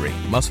medical history,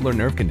 muscle or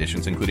nerve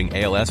conditions including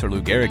ALS or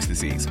Lou Gehrig's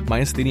disease,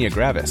 myasthenia myasthenia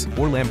gravis,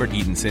 or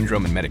Lambert-Eaton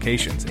syndrome and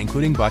medications,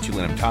 including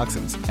botulinum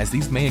toxins, as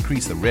these may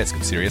increase the risk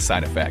of serious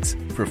side effects.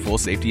 For full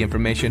safety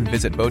information,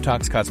 visit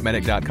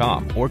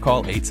BotoxCosmetic.com or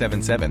call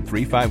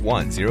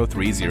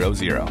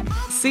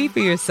 877-351-0300. See for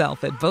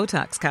yourself at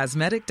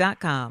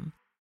BotoxCosmetic.com.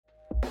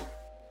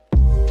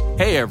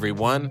 Hey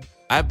everyone,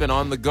 I've been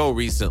on the go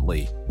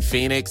recently.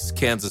 Phoenix,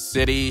 Kansas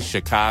City,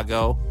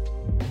 Chicago.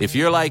 If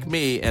you're like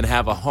me and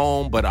have a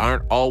home but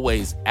aren't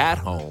always at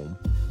home,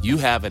 you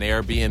have an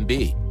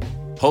Airbnb.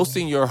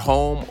 Hosting your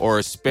home or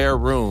a spare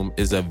room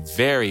is a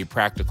very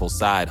practical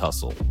side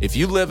hustle. If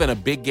you live in a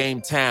big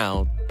game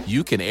town,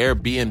 you can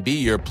Airbnb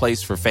your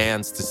place for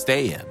fans to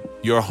stay in.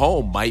 Your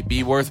home might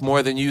be worth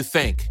more than you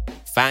think.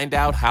 Find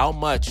out how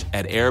much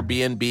at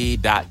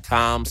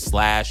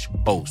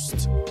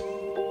airbnb.com/host.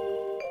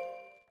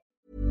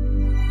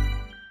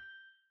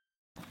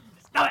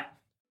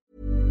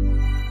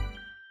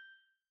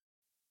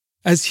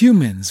 As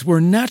humans, we're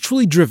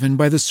naturally driven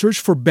by the search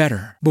for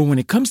better. But when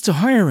it comes to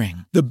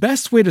hiring, the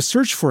best way to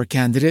search for a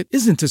candidate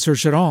isn't to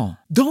search at all.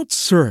 Don't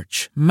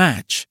search,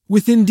 match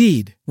with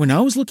Indeed. When I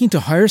was looking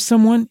to hire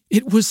someone,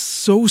 it was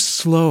so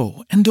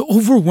slow and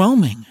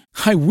overwhelming.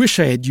 I wish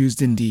I had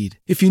used Indeed.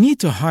 If you need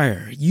to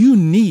hire, you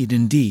need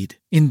Indeed.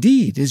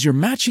 Indeed is your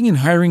matching and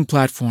hiring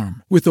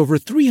platform with over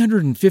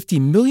 350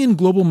 million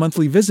global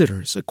monthly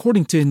visitors,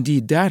 according to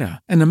Indeed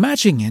data, and a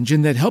matching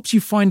engine that helps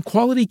you find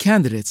quality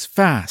candidates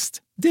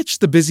fast. Ditch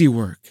the busy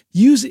work.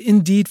 Use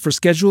Indeed for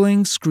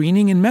scheduling,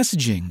 screening, and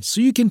messaging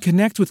so you can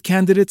connect with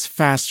candidates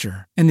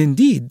faster. And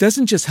Indeed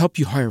doesn't just help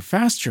you hire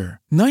faster.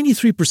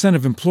 93%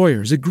 of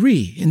employers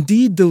agree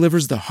Indeed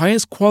delivers the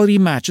highest quality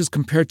matches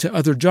compared to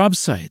other job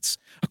sites,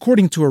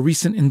 according to a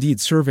recent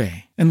Indeed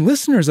survey. And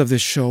listeners of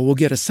this show will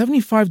get a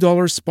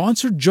 $75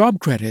 sponsored job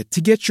credit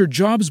to get your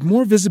jobs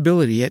more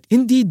visibility at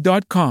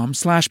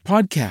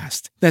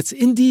Indeed.com/podcast. That's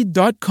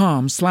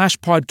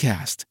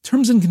Indeed.com/podcast.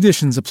 Terms and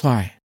conditions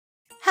apply.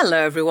 Hello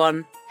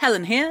everyone,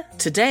 Helen here.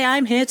 Today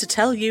I'm here to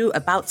tell you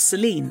about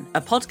Selene,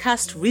 a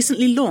podcast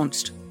recently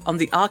launched on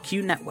the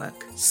RQ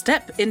network.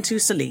 Step into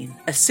Selene,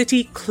 a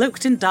city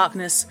cloaked in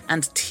darkness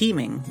and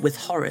teeming with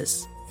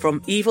horrors.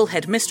 From evil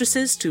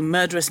headmistresses to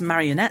murderous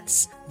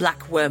marionettes,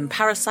 black worm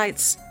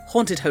parasites,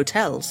 haunted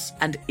hotels,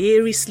 and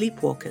eerie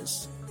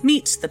sleepwalkers.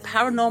 Meet the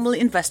paranormal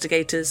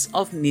investigators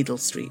of Needle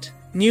Street,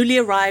 newly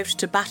arrived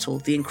to battle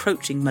the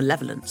encroaching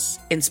malevolence.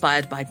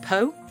 Inspired by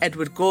Poe,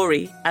 Edward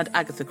Gorey, and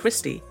Agatha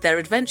Christie, their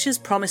adventures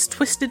promise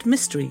twisted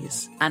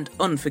mysteries and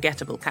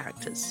unforgettable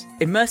characters.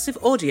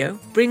 Immersive audio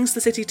brings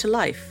the city to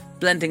life,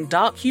 blending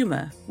dark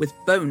humour with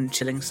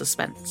bone-chilling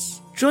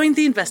suspense. Join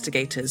the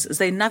investigators as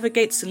they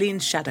navigate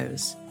Selene's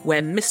shadows,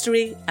 where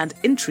mystery and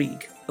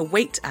intrigue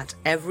await at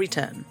every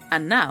turn.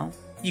 And now,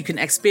 you can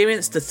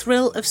experience the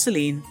thrill of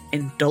Selene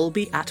in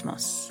Dolby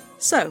Atmos.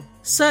 So,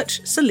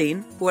 search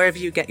Selene wherever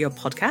you get your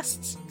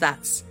podcasts,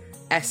 that's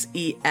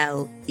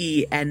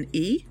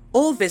SELENE,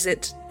 or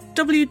visit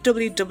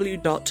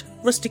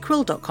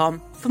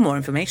www.rustyquill.com for more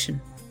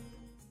information.